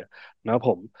มาเนี่ยนะ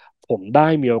ผมได้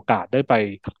มีโอกาสได้ไป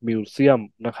มิวเซียม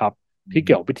นะครับที่เ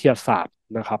กี่ยวกับวิทยาศาสตร์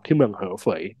นะครับที่เมืองเหอเฝ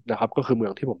ยนะครับก็คือเมือ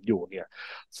งที่ผมอยู่เนี่ย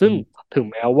ซึ่งถึง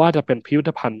แม้ว่าจะเป็นพิพิธ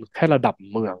ภัณฑ์แค่ระดับ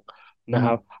เมืองนะค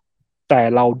รับแต่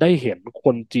เราได้เห็นค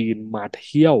นจีนมาเ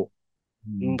ที่ยว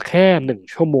แค่1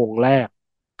 ชั่วโมงแรก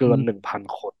เกิน1,000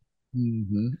 คนอืม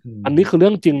อืมอืมอันนี้คือเรื่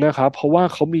องจริงนะครับเพราะว่า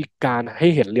เขามีการให้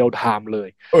เห็นเรียลไทม์เลย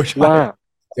ใช่ว่า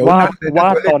เดี๋ยวว่านั้นเลยนะว่า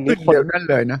ตัวเลขตอนนี้คนขึ้นเดี๋ยวนั้น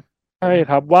เลยนะใช่ค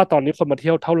รับว่าตอนนี้คนมาเที่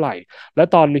ยวเท่าไหร่และ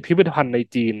ตอนนี้พิพิธภัณฑ์ใน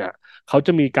จีนน่ะเขาจ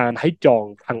ะมีการให้จอง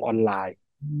ทางออนไลน์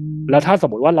อืแล้วถ้ามสม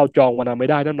มติว่าเราจองวันนั้นไม่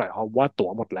ได้นั่นหมายความว่าตั๋ว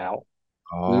หมดแล้ว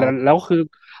อ๋อแล้ว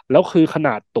คือขน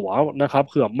าดตั๋วนะครับ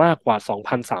เผื่อมากกว่า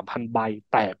2,000-3,000 ใบ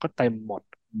แต่ก็เต็มหมด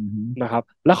อืมนะครับ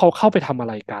แล้วเขาเข้าไปทำอะ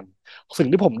ไรกันสิ่ง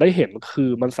ที่ผมได้เห็นคือ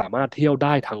มันสามารถเที่ยวไ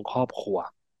ด้ทั้งครอบครัว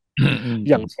อืมอืม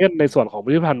อย่างเช่นในส่วนของพิ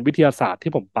พิธภัณฑ์วิทยาศาสตร์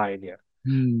ที่ผมไปเนี่ยอื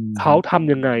เขามท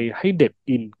ำยังไงให้เด็ก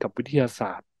อินกับวิทยาศ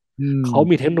าสตร์อืมเขา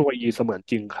มีเทคโนโลยีเสมือน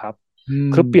จริงครับอื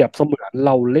มคือเปรียบเสมือนเ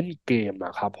ราเล่นเกมอ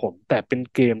ะครับผมแต่เป็น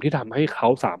เกมที่ทำให้เขา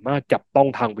สามารถจับต้อง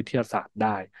ทางวิทยาศาสตร์ไ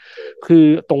ด้คือ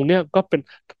ตรงเนี้ยก็เ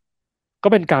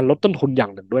ป็นการลดต้นทุนอย่า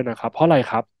งหนึ่งด้วยนะครับเพราะอะไร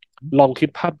ครับลองคิด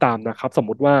ภาพตามนะครับสม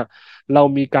มุติว่าเรา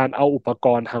มีการเอาอุปก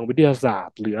รณ์ทางวิทยาศาสต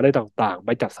ร์หรืออะไรต่างๆไป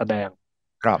จัดแสดง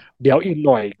ครับเดี๋ยวอีกห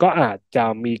น่อยก็อาจจะ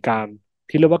มีการ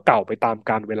ที่เรียกว่าเก่าไปตาม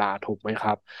กาลเวลาถูกไหมค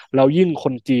รับแล้วยิ่งค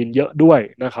นจีนเยอะด้วย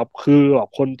นะครับคือแบบ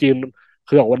คนจีน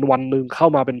คือแบบวันหนึ่งเข้า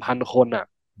มาเป็น1,000 คนอ่ะ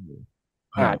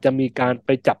ฮะอาจจะมีการไป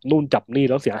จับนู่นจับนี่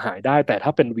แล้วเสียหายได้แต่ถ้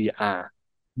าเป็น VR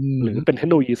อืหรือเป็นมเทค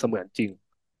โนโลยีเสมือนจริง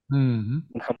อื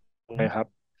มมันทำยังไงครับ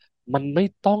มันไม่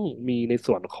ต้องมีใน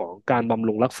ส่วนของการบำ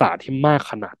รุงรักษาที่มาก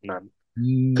ขนาดนั้นอื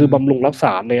คือบำรุมงรักษ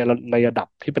าในระดับ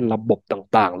ที่เป็นระบบ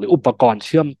ต่างๆหรืออุปกรณ์เ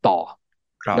ชื่อมต่อ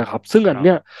ครับนะครับซึ่งอันเ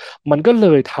นี้ยมันก็เล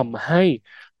ยทำให้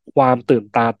ความตื่น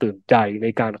ตาตื่นใจใน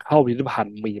การเข้าพิพิธภัณ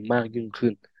ฑ์มีมากยิ่งขึ้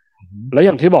นอืแล้วอ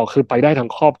ย่างที่บอกคือไปได้ทั้ง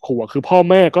ครอบครัวคือพ่อ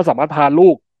แม่ก็สามารถพาลู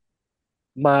ก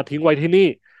มาทิ้งไว้ที่นี่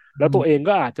แล้วตัวเองม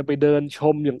ก็อาจจะไปเดินช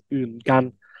มอย่างอื่นกัน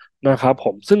นะครับผ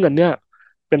มซึ่งอันเนี้ย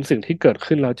เป็นสิ่งที่เกิด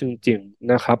ขึ้นแล้วจริง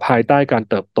ๆนะครับภายใต้การ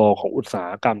เติบโตของอุตสา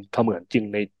หกรรมเสมือนจริง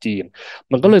ในจีน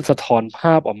มันก็เลยสะท้อนภ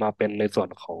าพออกมาเป็นในส่วน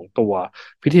ของตัว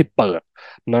พิธีเปิด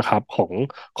นะครับข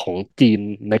องจีน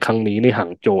ในครั้งนี้ในหา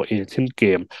งโจวเอเชียนเก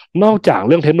มนอกจากเ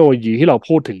รื่องเทคโนโลยีที่เรา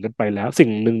พูดถึงกันไปแล้วสิ่ง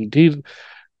หนึ่งที่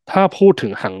ถ้าพูดถึ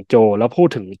งหางโจวแล้วพูด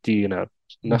ถึงจีน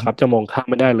นะครับจะมองข้าม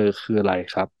ไม่ได้เลยคืออะไร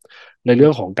ครับในเรื่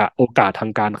องของโอกาสทา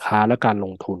งการค้าและการล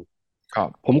งทุนครั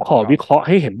บผมขอวิเคราะห์ใ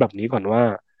ห้เห็นแบบนี้ก่อนว่า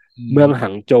อืเมืองมหา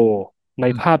งโจวในอื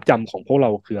มภาพจำของพวกเรา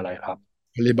คืออะไรครับ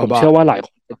อาลีบาบาผมเชื่อว่าหลายค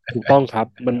นถูกต้องครับ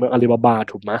มันเมืองอาลีบาบา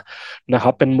ถูกไหม นะครั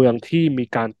บเป็นเมืองที่มี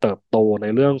การเติบโตใน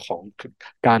เรื่องของ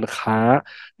การค้า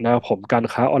นะครับผมการ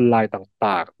ค้าออนไลน์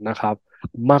ต่างๆนะครับ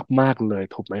มากๆเลย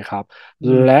ถูกไหมครับอื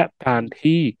มและการ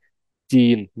ที่จี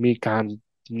นมีการ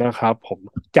นะครับผม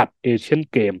จัดเอเชียน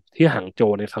เกมที่หางโจ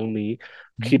วในครั้งนี้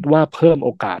คิดว่าเพิ่มโอ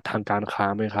กาสทางการค้า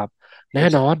ไหมครับแน่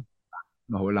นอน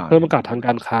มโหฬารเพิ่มโอกาสทางก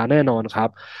ารค้าแน่นอนครับ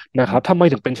นะครับทำไม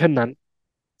ถึงเป็นเช่นนั้น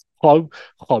ขอ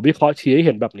ขอวิเคราะห์ชี้ให้เ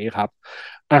ห็นแบบนี้ครับ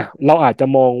อ่ะเราอาจจะ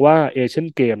มองว่าเอเชียน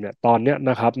เกมเนี่ยตอนเนี้ย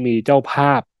นะครับมีเจ้าภ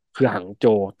าพคือหางโจ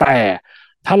วแต่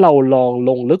ถ้าเราลองล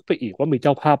งลึกไปอีกว่ามีเ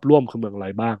จ้าภาพร่วมคือเมืองอะไร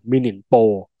บ้างมีหนิงโป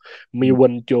มีเวิ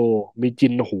นโจวมีจิ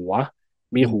นหัว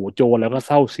มีอืมหูโจวแล้วก็เ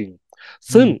ซ่าซิง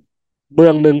อืซึ่งมเมื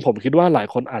องหนึ่งผมคิดว่าหลาย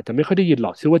คนอาจจะไม่ค่อยได้ยินหร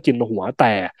อกชื่อว่าจินหัวแ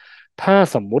ต่ถ้า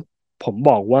สมมุติผม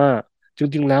บอกว่า จ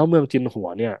ริงๆแล้วเมืองจินหัว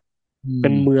เนี่ยอืเป็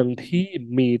นเมืมองที่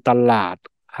มีตลาด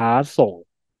ค้าส่ง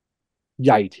ให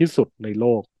ญ่ที่สุดในโล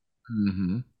กอื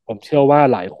มผมเชื่อว่า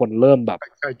หลายคนเริ่มแบบ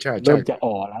ใช่ใช่ใช่เริ่มจะอ๋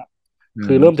อแล้ว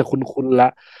คือเริ่มจะคุ้นๆแล้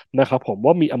วนะครับผม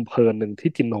ว่ามีอำเภอหนึ่งที่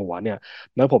จินหัวเนี่ย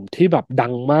นะผมที่แบบดั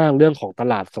งมากเรื่องของต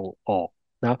ลาดส่งออก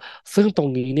นะซึ่งตรง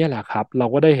นี้เนี่ยแหละครับเรา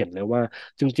ก็ได้เห็นเลยว่า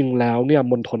จริงๆแล้วเนี่ย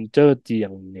มณฑลเจ้อเจีย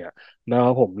งเนี่ยนะค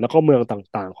รับผมแล้วก็เมือง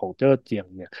ต่างๆของเจ้อเจียง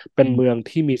เนี่ยเป็นเมือง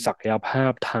ที่มีศักยภา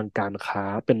พทางการค้า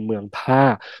เป็นเมืองท่า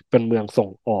เป็นเมืองส่ง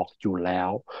ออกอยู่แล้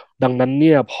วดังนั้นเ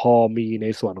นี่ยพอมีใน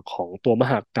ส่วนของตัวม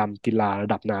หกรรมกีฬาระ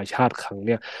ดับนานาชาติครั้งเ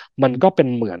นี่ย มันก็เป็น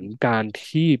เหมือนการ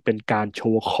ที่เป็นการโช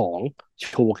ว์ของ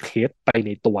โชว์เคสไปใน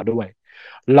ตัวด้วย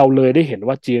เราเลยได้เห็น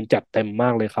ว่าจีนจัดเต็มมา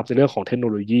กเลยครับในเรื่องของเทคโน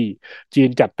โลยีจีน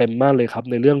จัดเต็มมากเลยครับ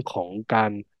ในเรื่องของกา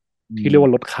รที่เรียกว่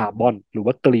าลดคาร์บอนหรือ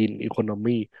ว่ากรีนอีโคโน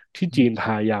มีที่จีนพ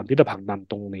ยายามที่จะผลักดัน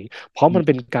ตรงนี้เพราะมันเ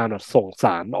ป็นการแบบส่งส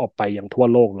ารออกไปยังทั่ว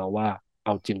โลกแล้วว่าเอ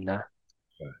าจริงนะ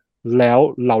แล้ว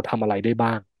เราทำอะไรได้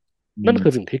บ้างนั่นคื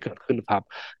อสิ่งที่เกิดขึ้นครับ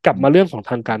กลับมาเรื่องของ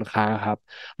ทางการค้าครับ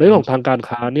เรื่องของทางการ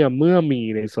ค้าเนี่ยเมื่อมี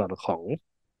ในส่วนของ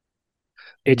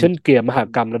เอเชียนเกมมห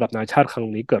กรรมระดับนานาชาติครั้ง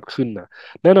นี้เกิดขึ้นนะ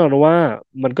แน่นอนว่า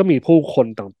มันก็มีผู้คน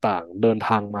ต่างๆเดินท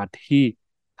างมาที่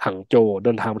หางโจวเ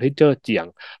ดินทางมาที่เจ้อเจียง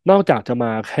นอกจากจะม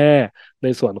าแค่ใน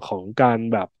ส่วนของการ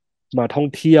แบบมาท่อง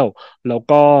เที่ยวแล้ว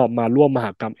ก็มาร่วมมห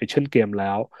กรรมเอเชียนเกมแ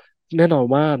ล้วแน่นอน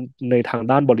ว่าในทาง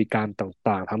ด้านบริการ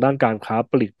ต่างๆทางด้านการค้า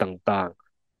ปลีกต่าง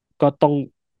ๆก็ต้อง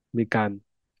มีการ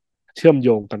เชื่อมโย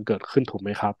งกันเกิดขึ้นถูกไหม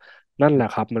ครับ นั่นแหละ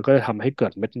ครับมันก็จะทำให้เกิ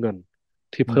ดเม็ดเงิน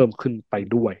ที่เพิ่มขึ้นไป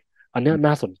ด้วยอันเนี้ย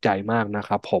น่าสนใจมากนะค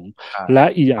รับผมและ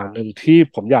อีกอย่างหนึ่งที่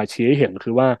ผมอยากชี้ให้เห็นคื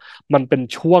อว่ามันเป็น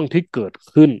ช่วงที่เกิด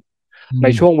ขึ้นใน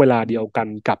ช่วงเวลาเดียวกัน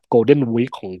กับ Golden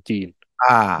Week ของจีน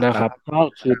นะครับก็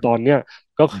คือตอนเนี้ย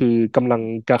ก็คือกำลัง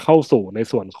จะเข้าสู่ใน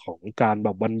ส่วนของการแบ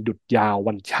บวันหยุดยาว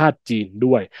วันชาติจีน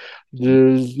ด้วย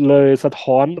เลยสะ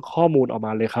ท้อนข้อมูลออกม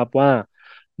าเลยครับว่า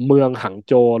เมืองหาง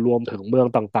โจวรวมถึงเมือง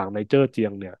ต่างๆในเจ้อเจีย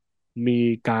งเนี่ย มี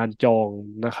การจอง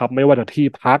นะครับไม่ว่าจะที่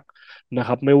พักนะค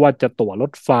รับไม่ว่าจะตั๋วร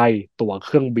ถไฟตั๋วเค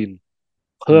รื่องบิน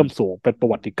เพิ่มสูงเป็นประ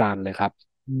วัติการณ์เลยครับ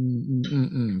อืมอืมอืม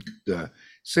อืมเออ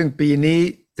ซึ่งปีนี้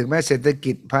ถึงแม้เศรษฐ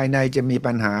กิจภายในจะมี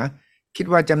ปัญหาคิด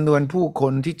ว่าจำนวนผู้ค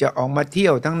นที่จะออกมาเที่ย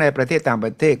วทั้งในประเทศต่างป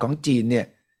ระเทศของจีนเนี่ย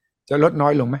จะลดน้อ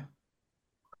ยลงไหม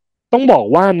ต้องบอก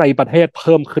ว่าในประเทศเ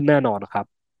พิ่มขึ้นแน่นอนครับ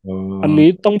อ๋อันนี้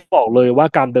อต้องบอกเลยว่า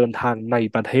การเดินทางใน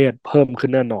ประเทศเพิ่มขึ้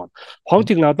นแน่นอนเพราะจ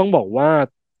ริงๆแล้วต้องบอกว่า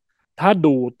ถ้า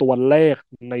ดูตัวเลข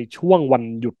ในช่วงวัน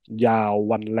หยุดยาว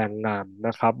วันแรงงานน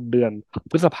ะครับเดือน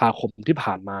พฤษภาคมที่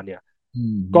ผ่านมาเนี่ยอื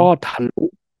ก็มทะลุ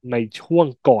ในช่วง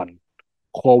ก่อน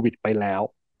โควิดไปแล้ว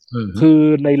อืมคือ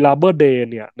ใน Labor Day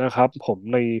เนี่ยนะครับผม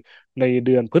ในเ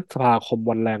ดือนพฤษภาคม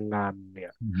วันแรงงานเนี่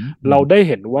ยอืมอืเรามได้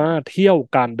เห็นว่าเที่ยว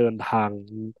การเดินทาง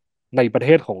ในประเท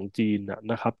ศของจีน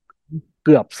นะครับเ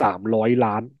กือบ300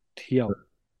 ล้านเที่ยว เออ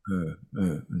เอออื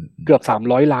มอืมเกือบ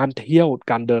300 ล้านเที่ยว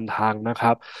การเดินทางนะค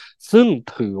รับซึ่ง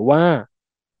ถือว่า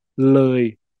เลย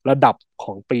ระดับข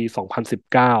องปี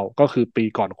2019ก็คือปี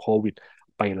ก่อนโควิด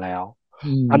ไปแล้ว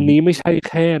อือันนี้มไม่ใช่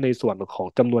แค่ในส่วนของ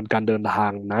จำนวนการเดินทา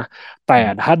งนะแต่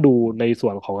ถ้าดูในส่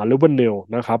วนของ revenue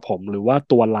นะครับผมหรือว่า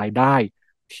ตัวรายได้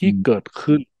ที่อืมเกิด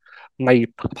ขึ้นใน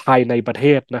ภายในประเท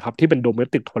ศนะครับที่เป็น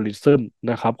domestic tourism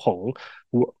นะครับของ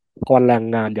กรแรง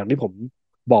งานอย่างที่ผม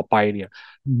บอกไปเนี่ย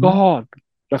อืก็ม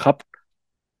นะครับ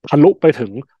ทะลุไปถึ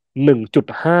ง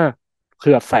1.5เ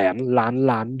กือบ100,000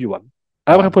 ล้านหยวน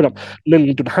ไม่ใช่เพื่อน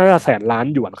1.5 แสนล้าน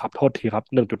หยวนครับโทษทีครับ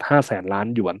1.5 แสนล้าน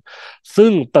หยวนซึ่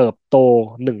งเติบโต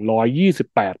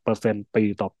128%ปี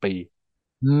ต่อปี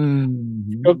อื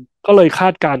ก็มก็เลยคา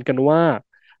ดการณ์กันว่า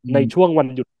ในอืมช่วงวัน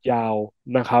หยุดยาว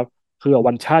นะครับคือ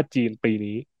วันชาติจีนปี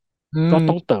นี้อืก็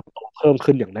ต้องมเติบโตเพิ่ม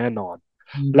ขึ้นอย่างแน่นอน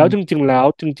อืแล้วจมริงๆแ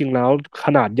ล้วข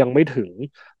นาดยังไม่ถึง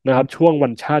นะครับช่วงวั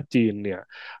นชาติจีนเนี่ย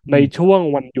ในช่วง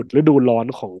วันหยุดฤดูร้อน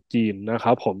ของจีนนะค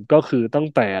รับผมก็คือตั้ง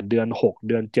แต่เดือน 6เ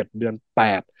ดือน 7เดือน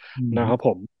 8อืมนะครับผ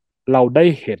มเราได้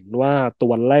เห็นว่าตั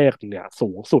วเลขเนี่ยสู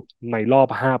งสุดในรอบ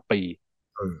5 ปี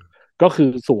เออก็คือ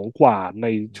สูงกว่าใน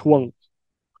ช่วง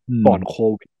อืมก่อนโค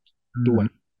วิดอืม ด้วย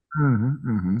อืม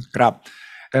อืมครับ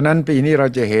ดังนั้นปีนี้เรา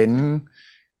จะเห็น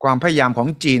ความพยายามของ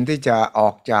จีนที่จะออ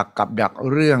กจากกับดัก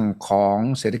เรื่องของ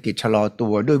เศรษฐกิจชะลอตั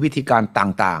วด้วยวิธีการ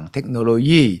ต่างๆเทคโนโล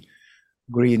ยี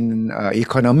Green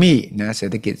Economy นะเศร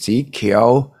ษฐกิจสีเขียว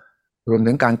รวม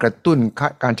ถึงการกระตุ้น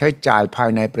การใช้จ่ายภาย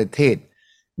ในประเทศ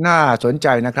น่าสนใจ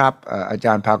นะครับอาจ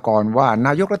ารย์ภากรว่าน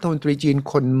ายกรัฐมนตรีจีน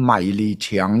คนใหม่หลีเ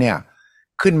ฉียงเนี่ย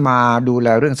ขึ้นมาดูแล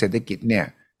เรื่องเศรษฐกิจเนี่ย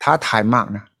ท้าทายมาก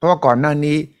นะเพราะว่าก่อนหน้า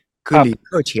นี้ คือหลีครับเ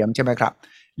ค่อเฉียงใช่ไหมครับ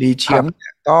หลีเฉียงค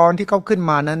รับตอนที่เขาขึ้น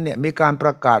มานั้นเนี่ยมีการป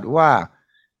ระกาศว่า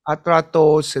อัตราโต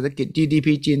เศรษฐกิจ GDP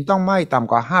จีนต้องไม่ต่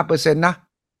ำกว่า5%นะ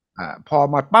พอ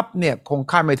มาปั๊บเนี่ยคง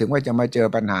คาดไม่ถึงว่าจะมาเจอ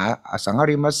ปัญหาอสังหา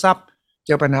ริมทรัพย์เจ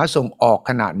อปัญหาส่งออก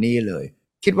ขนาดนี้เลย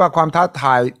คิดว่าความท้าท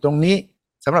ายตรงนี้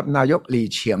สำหรับนายกหลี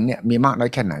เฉียงเนี่ยมีมากน้อ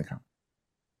ยแค่ไหนครับ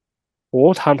โอ้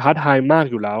ทางท้าทายมาก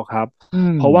อยู่แล้วครับอื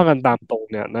มเพราะว่ากันตามตรง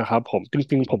เนี่ยนะครับผมจ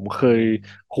ริงๆผมเคย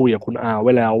คุยกับคุณอาไ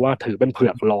ว้แล้วว่าถือเป็นเผื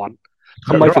อกร้อนท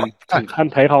ำไมถึงรอดถึงขั้น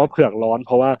ใช้คำว่าเผือกร้อนเ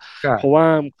พราะว่า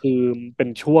คือเป็น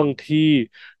ช่วง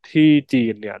ที่จี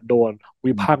นเนี่ยโดน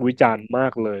วิพากษ์วิจารณ์มา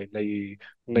กเลยใน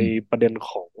อืมประเด็น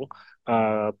ของอ่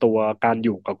าตัวการอ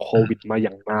ยู่กับโควิดมาอ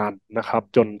ย่างนานนะครับ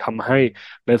จนทำให้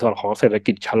ในส่วนของเศรษฐ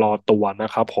กิจชะลอตัวน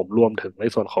ะครับผมรวมถึงใน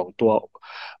ส่วนของตัว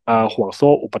ห่วงโซ่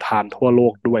อุปทานทั่วโล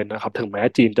กด้วยนะครับถึงแม้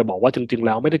จีนจะบอกว่าจริงๆแ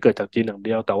ล้วไม่ได้เกิดจากจีนอย่างเ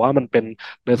ดียวแต่ว่ามันเป็น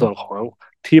ในส่วนของ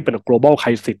ที่เป็น global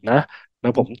crisis นะ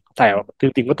ผมแต่จ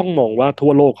ริงๆก็ต้องมองว่าทั่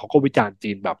วโลกเขาก็วิจารณ์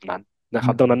จีนแบบนั้นนะค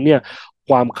รับดังนั้นเนี่ย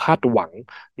ความคาดหวัง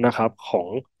นะครับของ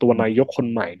ตัวนายกคน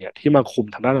ใหม่เนี่ยที่มาคุม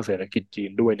ทางด้านเศรษฐกิจจี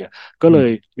นด้วยเนี่ยก็เลย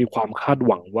มีความคาดห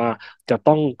วังว่าจะ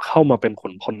ต้องเข้ามาเป็นขุ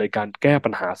นพลในการแก้ปั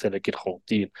ญหาเศรษฐกิจของ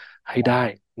จีนให้ได้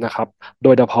นะครับ โด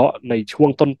ยเฉพาะในช่วง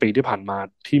ต้นปีที่ผ่านมา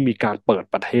ที่มีการเปิด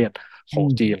ประเทศของ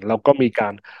จีนแล้วก็มีกา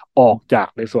รออกจาก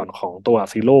ในส่วนของตัว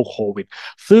ซีโร่โควิด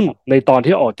ซึ่งในตอน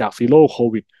ที่ออกจากซีโร่โค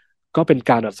วิดก็เป็น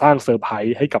การสร้างเซอร์ไพร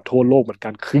ส์ให้กับทั่วโลกเหมือนกั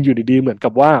นคืออยู่ดีๆเหมือน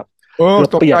กับว่าโอ้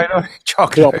ตกใจเกือบเปลี่ยนเลยช็อก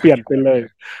เกืเลยอบเปลี่ยนไปเลย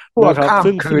ทั่วนะครับข้าม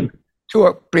ซึ่งคืนทั่ว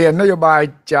เปลี่ยนนโยบาย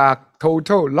จาก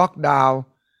total lockdown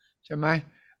ใช่ไหม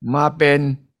มาเป็น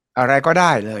อะไรก็ไ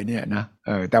ด้เลยเนี่ยนะ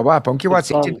แต่ว่าผมคิดว่า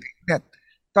สีถูกต้องจิ้นผิงเนี่ย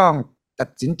ต้องตัด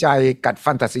สินใจกัด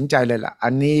ฟันตัดสินใจเลยล่ะอั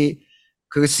นนี้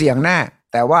คือเสี่ยงแน่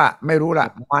แต่ว่าไม่รู้ล่ะ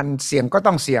มันเสี่ยงก็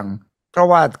ต้องเสี่ยงเพราะ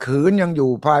ว่าขืนยังอยู่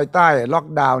ภายใต้ล็อก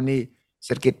ดาวน์นี่เศ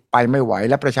รษฐกิจไปไม่ไหว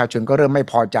และประชาชนก็เริ่มไม่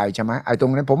พอใจใช่ไหมไอ้ตร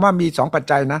งนั้นผมว่ามีสองปัจ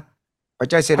จัยนะปัจ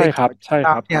จัยเศรษฐกิจ ใช่ครับใช่ค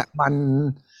รับเนี่ยมัน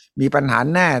มีปัญหา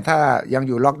แน่ถ้ายังอ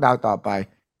ยู่ล็อกดาวน์ต่อไป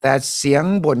แต่เสียง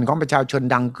บ่นของประชาชน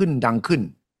ดังขึ้นดังขึ้น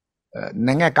ใน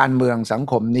แง่การเมืองสัง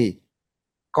คมนี่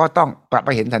ก็ต้องปรับไป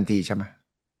เห็นทันทีใช่ไหม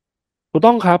ถูก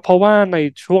ต้องครับเพราะว่าใน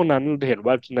ช่วงนั้นเห็น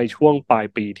ว่าในช่วงปลาย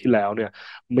ปีที่แล้วเนี่ย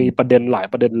มีประเด็นหลาย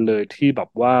ประเด็นเลยที่แบบ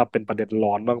ว่าเป็นประเด็น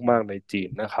ร้อนมากๆในจีน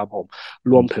นะครับผม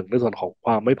รวมถึงในส่วนของค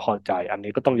วามไม่พอใจอัน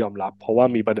นี้ก็ต้องยอมรับเพราะว่า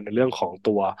มีประเด็นในเรื่องของ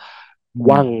ตัวอืม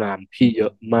ว่างงานที่เยอ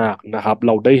ะมากนะครับเ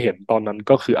ราได้เห็นตอนนั้น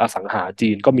ก็คืออสังหาจี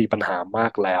นก็มีปัญหามา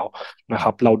กแล้วนะค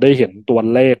รับเราได้เห็นตัว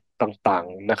เลขต่าง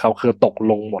ๆนะครับคือตก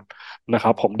ลงหมด นะค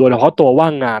รับผมโดยเฉพาะตัวว่า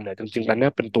งงานเนี่ยจริงๆแล้วเนี่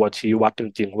ยเป็นตัวชี้วัดจ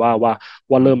ริงๆว่า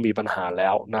เริ่มมีปัญหาแล้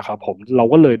วนะครับผมเรา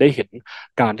ก็เลยได้เห็น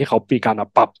การที่เขามีการ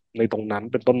ปรับในตรงนั้น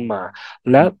เป็นต้นมา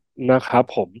และนะครับ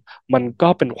ผมมันก็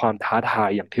เป็นความท้าทาย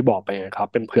อย่างที่บอกไปนะครับ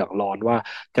เป็นเผือกร้อนว่า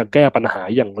จะแก้ปัญหา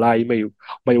อย่างไร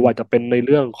ไม่ว่าจะเป็นในเ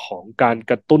รื่องของการ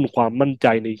กระตุ้นความมั่นใจ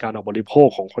ในการออกบริโภค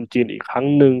ของคนจีนอีกครั้ง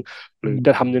หนึ่งหรือจ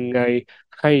ะทำยังไง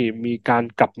ให้มีการ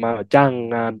กลับมาจ้าง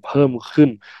งานเพิ่มขึ้น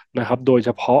นะครับโดยเฉ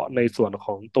พาะในส่วนข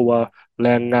องตัวแร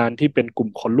งงานที่เป็นกลุ่ม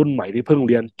คนรุ่นใหม่ที่เพิ่ง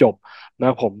เรียนจบน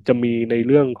ะผมจะมีในเ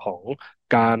รื่องของ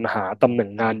การหาตำแหน่ง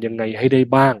งานยังไงให้ได้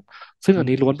บ้างซึ่งอัน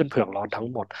นี้ล้วนเป็นเผือกร้อนทั้ง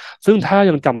หมดซึ่งถ้า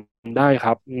ยังจำได้ค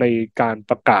รับในการ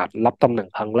ประกาศรับตำแหน่ง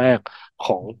ครั้งแรกข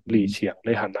องหลี่เฉียงใน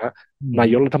ฐานะนา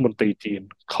ยกรัฐมนตรีจีน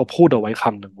เขาพูดเอาไว้ค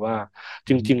ำหนึ่งว่า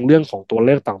จริงๆเรื่องของตัวเล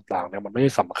ขต่างๆเนี่ยมันไม่ไ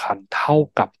ด้สำคัญเท่า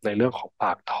กับในเรื่องของป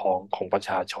ากท้องของประ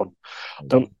ชาชน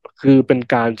คือเป็น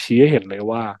การชี้ให้เห็นเลย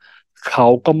ว่าเขา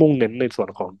ก็มุ่งเน้นในส่วน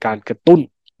ของการกระตุ้น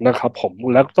นะครับผม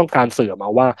แล้วต้องการสื่อมา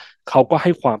ว่าเขาก็ใ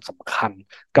ห้ความสำคัญ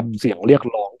กับเสียงเรียก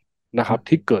ร้องนะครับ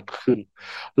ที่เกิดขึ้น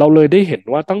เราเลยได้เห็น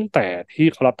ว่าตั้งแต่ที่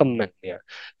เขารับตำแหน่งเนี่ย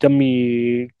จะมี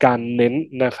การเน้น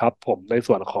นะครับผมใน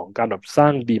ส่วนของการแบบสร้า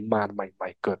งดีมานด์ใหม่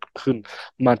ๆเกิดขึ้น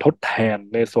มาทดแทน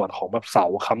ในส่วนของแบบเสา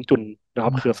ค้ำจุนนะค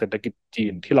รับเครือเศรษฐกิจจี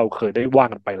นที่เราเคยได้ว่า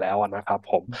กันไปแล้วนะครับ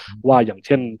ผมว่าอย่างเ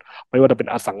ช่น ไม่ว่าจะเป็น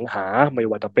อสังหาไม่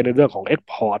ว่าจะเป็นในเรื่องของเอ็ก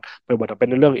พอร์ตไม่ว่าจะเป็น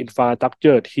ในเรื่องอินฟราสตรักเจ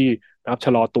อร์ที่นะครับช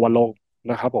ะลอตัวลง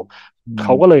นะครับผมเข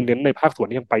าก็เลยเน้นในภาคส่วน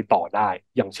ที่ยังไปต่อได้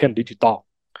อย่างเช่นดิจิตอล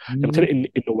อย่างเช่น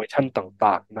อินโนเวชัน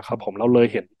ต่างๆนะครับผมเราเลย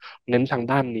เห็นเน้นทาง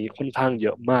ด้านนี้ค่อนข้างเย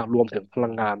อะมากรวมถึงพลั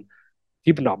งงาน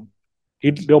ที่เป็นแบบ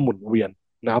ที่เรียกว่าหมุนเวียน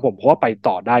นะครับผมเพราะว่าไป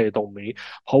ต่อได้ในตรงนี้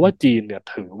เพราะว่าจีนเนี่ย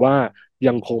ถือว่า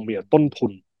ยังคงมีต้นทุ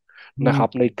นนะครับ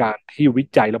ในการที่วิ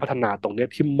จัยและพัฒนาตรงเนี้ย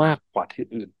ที่มากกว่าที่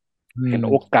อื่น เห็น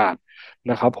โอกาส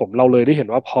นะครับผมเราเลยได้เห็น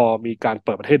ว่าพอมีการเ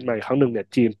ปิดประเทศใหม่ครั้งหนึ่งเนี่ย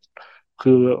จีน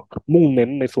คือมุ่งเน้น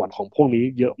ในส่วนของพวกนี้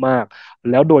เยอะมาก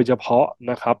แล้วโดยเฉพาะ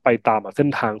นะครับไปตามเส้น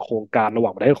ทางโครงการระหว่า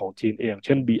งประเทศของจีนเองเ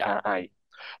ช่น BRI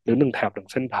หรือหนึ่งแถบหนึ่ง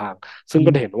เส้นทางซึ่งก็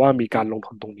จะเห็นว่ามีการลง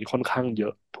ทุนตรงนี้ค่อนข้างเยอ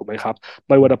ะถูกไหมครับ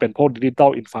ไม่ว่าจะเป็นพวกดิจิ t a ล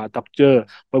อินฟราสตรักเจอร์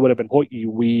ไม่ว่าจะเป็นพวก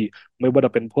EV ไม่ว่าจ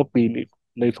ะเป็นพวกกรีน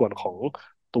ในส่วนของ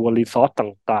ตัวรีซอส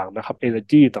ต่างๆนะครับเอเนอร์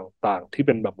จีต่างๆที่เ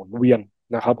ป็นแบบหมุนเวียน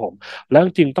นะครับผม แล้วจ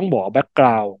ริงๆต้องบอกแบ็กกร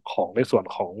าวด์ของในส่วน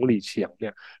ของหลี่เฉียงเนี่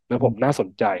ยนะผมน่าสน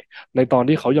ใจในตอน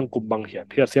ที่เขายังกุมบังเหียน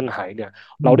ที่เซี่ยงไฮ้เนี่ย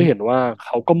เราได้เห็นว่าเข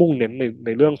าก็มุ่งเน้นใน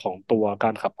เรื่องของตัวกา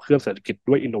รขับเคลื่อนเศรษฐกิจ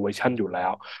ด้วยอินโนเวชันอยู่แล้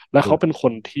วและเขาเป็นค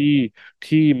น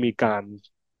ที่มีการ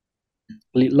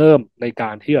ริเริ่มในกา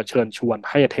รที่จะเชิญชวน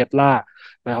ให้เทสลา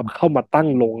นะครับเข้ามาตั้ง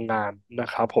โรงงานนะ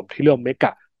ครับผมที่เรียกเมก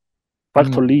ะแฟอืมค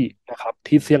ทอรี่นะครับ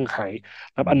ที่เซี่ยงไฮ้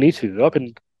นะครับอันนี้ถือว่าเป็น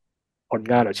ผล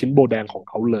งานหรือชิ้นโบแดงของ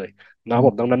เขาเลยนะครับผ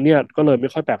มดังนั้นเนี่ยก็เลยไม่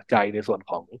ค่อยแปลกใจในส่วน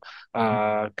ของ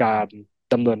การ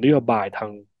ดำเนินนโยบายทา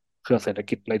งเครือเศรษฐ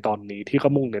กิจในตอนนี้ที่ก็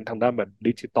มุ่งเน้นทางด้านแบบ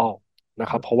ดิจิตอลนะ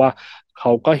ครับเพราะว่าเข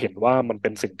าก็เห็นว่ามันเป็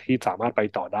นสิ่งที่สามารถไป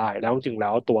ต่อได้แล้วจริงๆแล้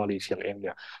วตัวหลีเฉียงเองเ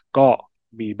นี่ยก็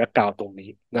มีแบ็กกราวด์ตรงนี้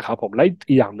นะครับผมและ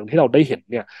อีกอย่างหนึ่งที่เราได้เห็น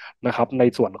เนี่ยนะครับใน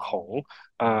ส่วนของ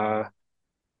อ่า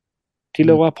ที่อืมเ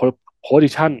รียกว่า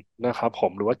position นะครับผ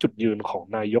มหรือว่าจุดยืนของ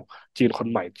นายกจีนคน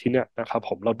ใหม่ที่เนี่ยนะครับผ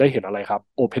มเราได้เห็นอะไรครับ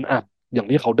open up อย่าง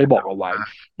ที่เขาได้บอกเอาไว้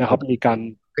นะครับมีการ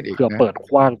ขึ้นอีกนะเผื่อเปิด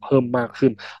กว้างเพิ่มมากขึ้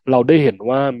นเราได้เห็น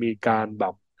ว่ามีการแบ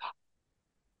บ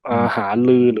อืมหา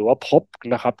รือหรือว่าพบ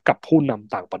นะครับกับผู้น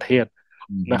ำต่างประเทศ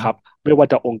อืมนะครับไม่ว่า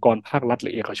จะองค์กรภาครัฐหรื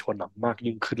อเอกชนมาก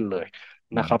ยิ่งขึ้นเลย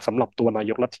อืมนะครับสำหรับตัวนา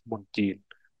ยกรัฐมนตรี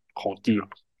ของจีน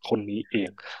คนนี้เอง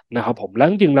นะครับผมและ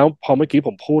จริงๆแล้วพอเมื่อกี้ผ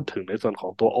มพูดถึงในส่วนขอ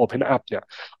งตัว Open Up เนี่ย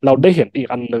เราได้เห็นอีก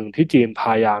อันหนึ่งที่จีนพ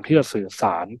ยายามที่จะสื่อส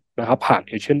ารนะครับผ่าน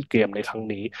เอเชียนเกมในครั้ง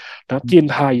นี้นะครับจีน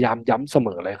พยายามย้ำเสม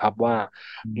อเลยครับว่า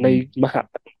อืในมมหกร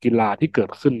รมกีฬาที่เกิด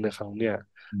ขึ้นในครั้งเนี้ย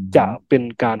อืจะมเป็น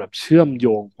การแบบเชื่อมโย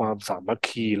งความสามัค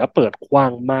คีและเปิดกว้า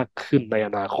งมากขึ้นในอ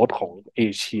นาคตของเอ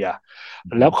เชีย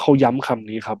แล้วเขาย้ำคำ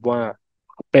นี้ครับว่า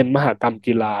เป็นมหกรรม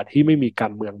กีฬาที่ไม่มีกา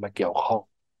รเมืองมาเกี่ยวข้อง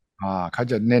เขา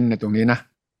จะเน้นในตรงนี้นะ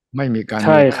ไม่มีการใ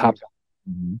ช่เมืองครับ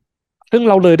อืมซึ่ง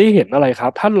เราเลยได้เห็นอะไรครั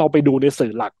บถ้าเราไปดูในสื่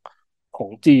อหลักของ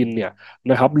จีนเนี่ย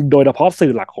นะครับโดยเฉพาะสื่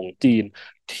อหลักของจีน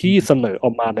อืที่มเสนออ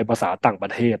อกมาในภาษาต่างปร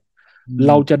ะเทศอืเ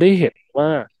รามจะได้เห็นว่า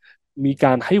มีก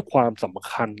ารให้ความสำ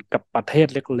คัญกับประเทศ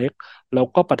เล็กๆแล้ว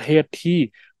ก็ประเทศที่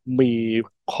มี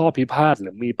ข้อพิพาทหรื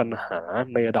อมีปัญหา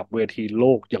ในระดับเวทีโล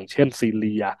กอย่างเช่นซีเ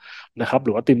รียนะครับห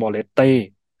รือว่าติมอร์เลสเต้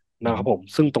นะครับผม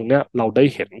ซึ่งตรงเนี้ยเราได้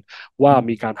เห็นว่า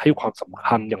มีการให้ความสำ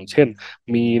คัญอย่างเช่น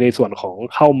มีในส่วนของ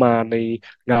เข้ามาใน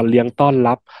งานเลี้ยงต้อน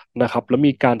รับนะครับแล้ว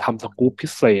มีการทำสกู๊ปพิ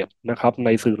เศษนะครับใน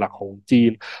สื่อหลักของจี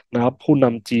นนะครับผู้น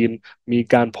ำจีนมี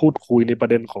การพูดคุยในประ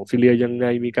เด็นของซีเรียยังไง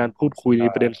มีการพูดคุยใน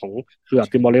ประเด็นของเขื่อน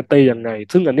ติมอร์เลสเต้ยังไง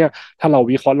ซึ่งอันเนี้ยถ้าเรา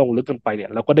วิเคราะห์ลงลึกกันไปเนี่ย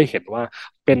เราก็ได้เห็นว่า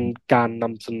เป็นการน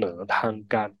ำเสนอทาง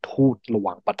การทูตระห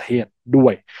ว่างประเทศด้ว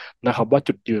ยนะครับว่า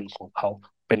จุดยืนของเขา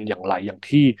เป็นอย่างไรอย่าง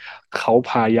ที่เขา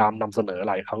พยายามนำเสนอ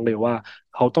หลายครั้งเลยว่า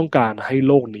เขาต้องการให้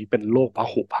โลกนี้เป็นโลกพ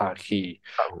หุภาคี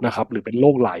นะครับหรือเป็นโล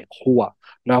กหลายขั้ว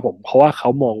นะครับผมเพราะว่าเขา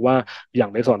มองว่าอย่า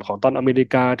งในส่วนของตอนอเมริ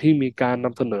กาที่มีการน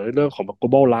ำเสนอเรื่องของ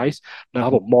globalize นะครั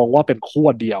บผมมองว่าเป็นขั้ว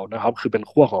เดียวนะครับคือเป็น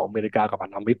ขั้วของอเมริกากับพั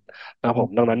นธมิตรนะครับผม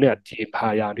ดังนั้นเนี่ยจีนพ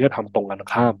ยายามที่จะทำตรงกัน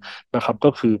ข้ามนะครับก็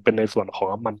คือเป็นในส่วนของ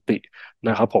มันติน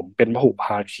ะครับผมเป็นพหุภ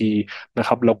าคีนะค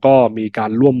รับแล้วก็มีกา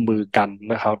รร่วมมือกัน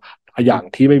นะครับอย่าง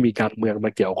ที่ไม่มีการเมืองม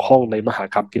าเกี่ยวข้องในมห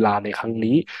กรรมกีฬาในครั้ง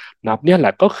นี้ นับเนี่ยแหล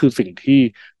ะก็คือสิ่ง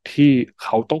ที่เข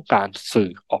าต้องการสื่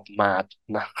อออกมา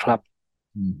นะครับ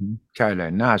อืมใช่เล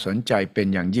ยน่าสนใจเป็น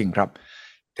อย่างยิ่งครับ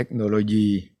เทคโนโลยี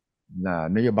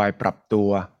นโยบายปรับตัว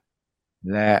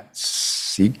และ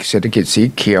เศรษฐกิจสี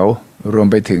เขียวรวม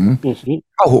ไปถึงอือฮึ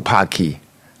พหุภาคี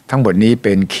ทั้งหมดนี้เ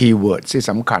ป็นคีย์เวิร์ดที่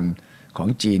สำคัญของ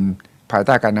จีนภายใ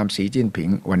ต้การนำสีจิ้นผิง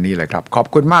วันนี้เลยครับขอบ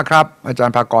คุณมากครับอาจาร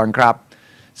ย์ภากรครับ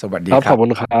สวัสครับขอบดีครับคุ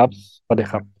ณครับสวัสดี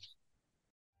ครับ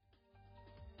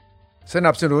ส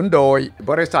นับสนุนโดย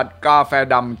บริษัทกาแฟ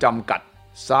ดำจำกัด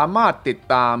สามารถติด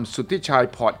ตามสุทธิชัย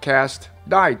พอดแคสต์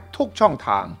ได้ทุกช่องท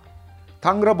าง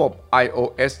ทั้งระบบ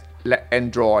iOS และ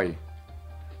Android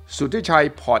สุทธิชัย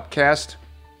พอดแคสต์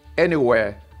anywhere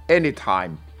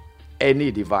anytime any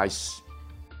device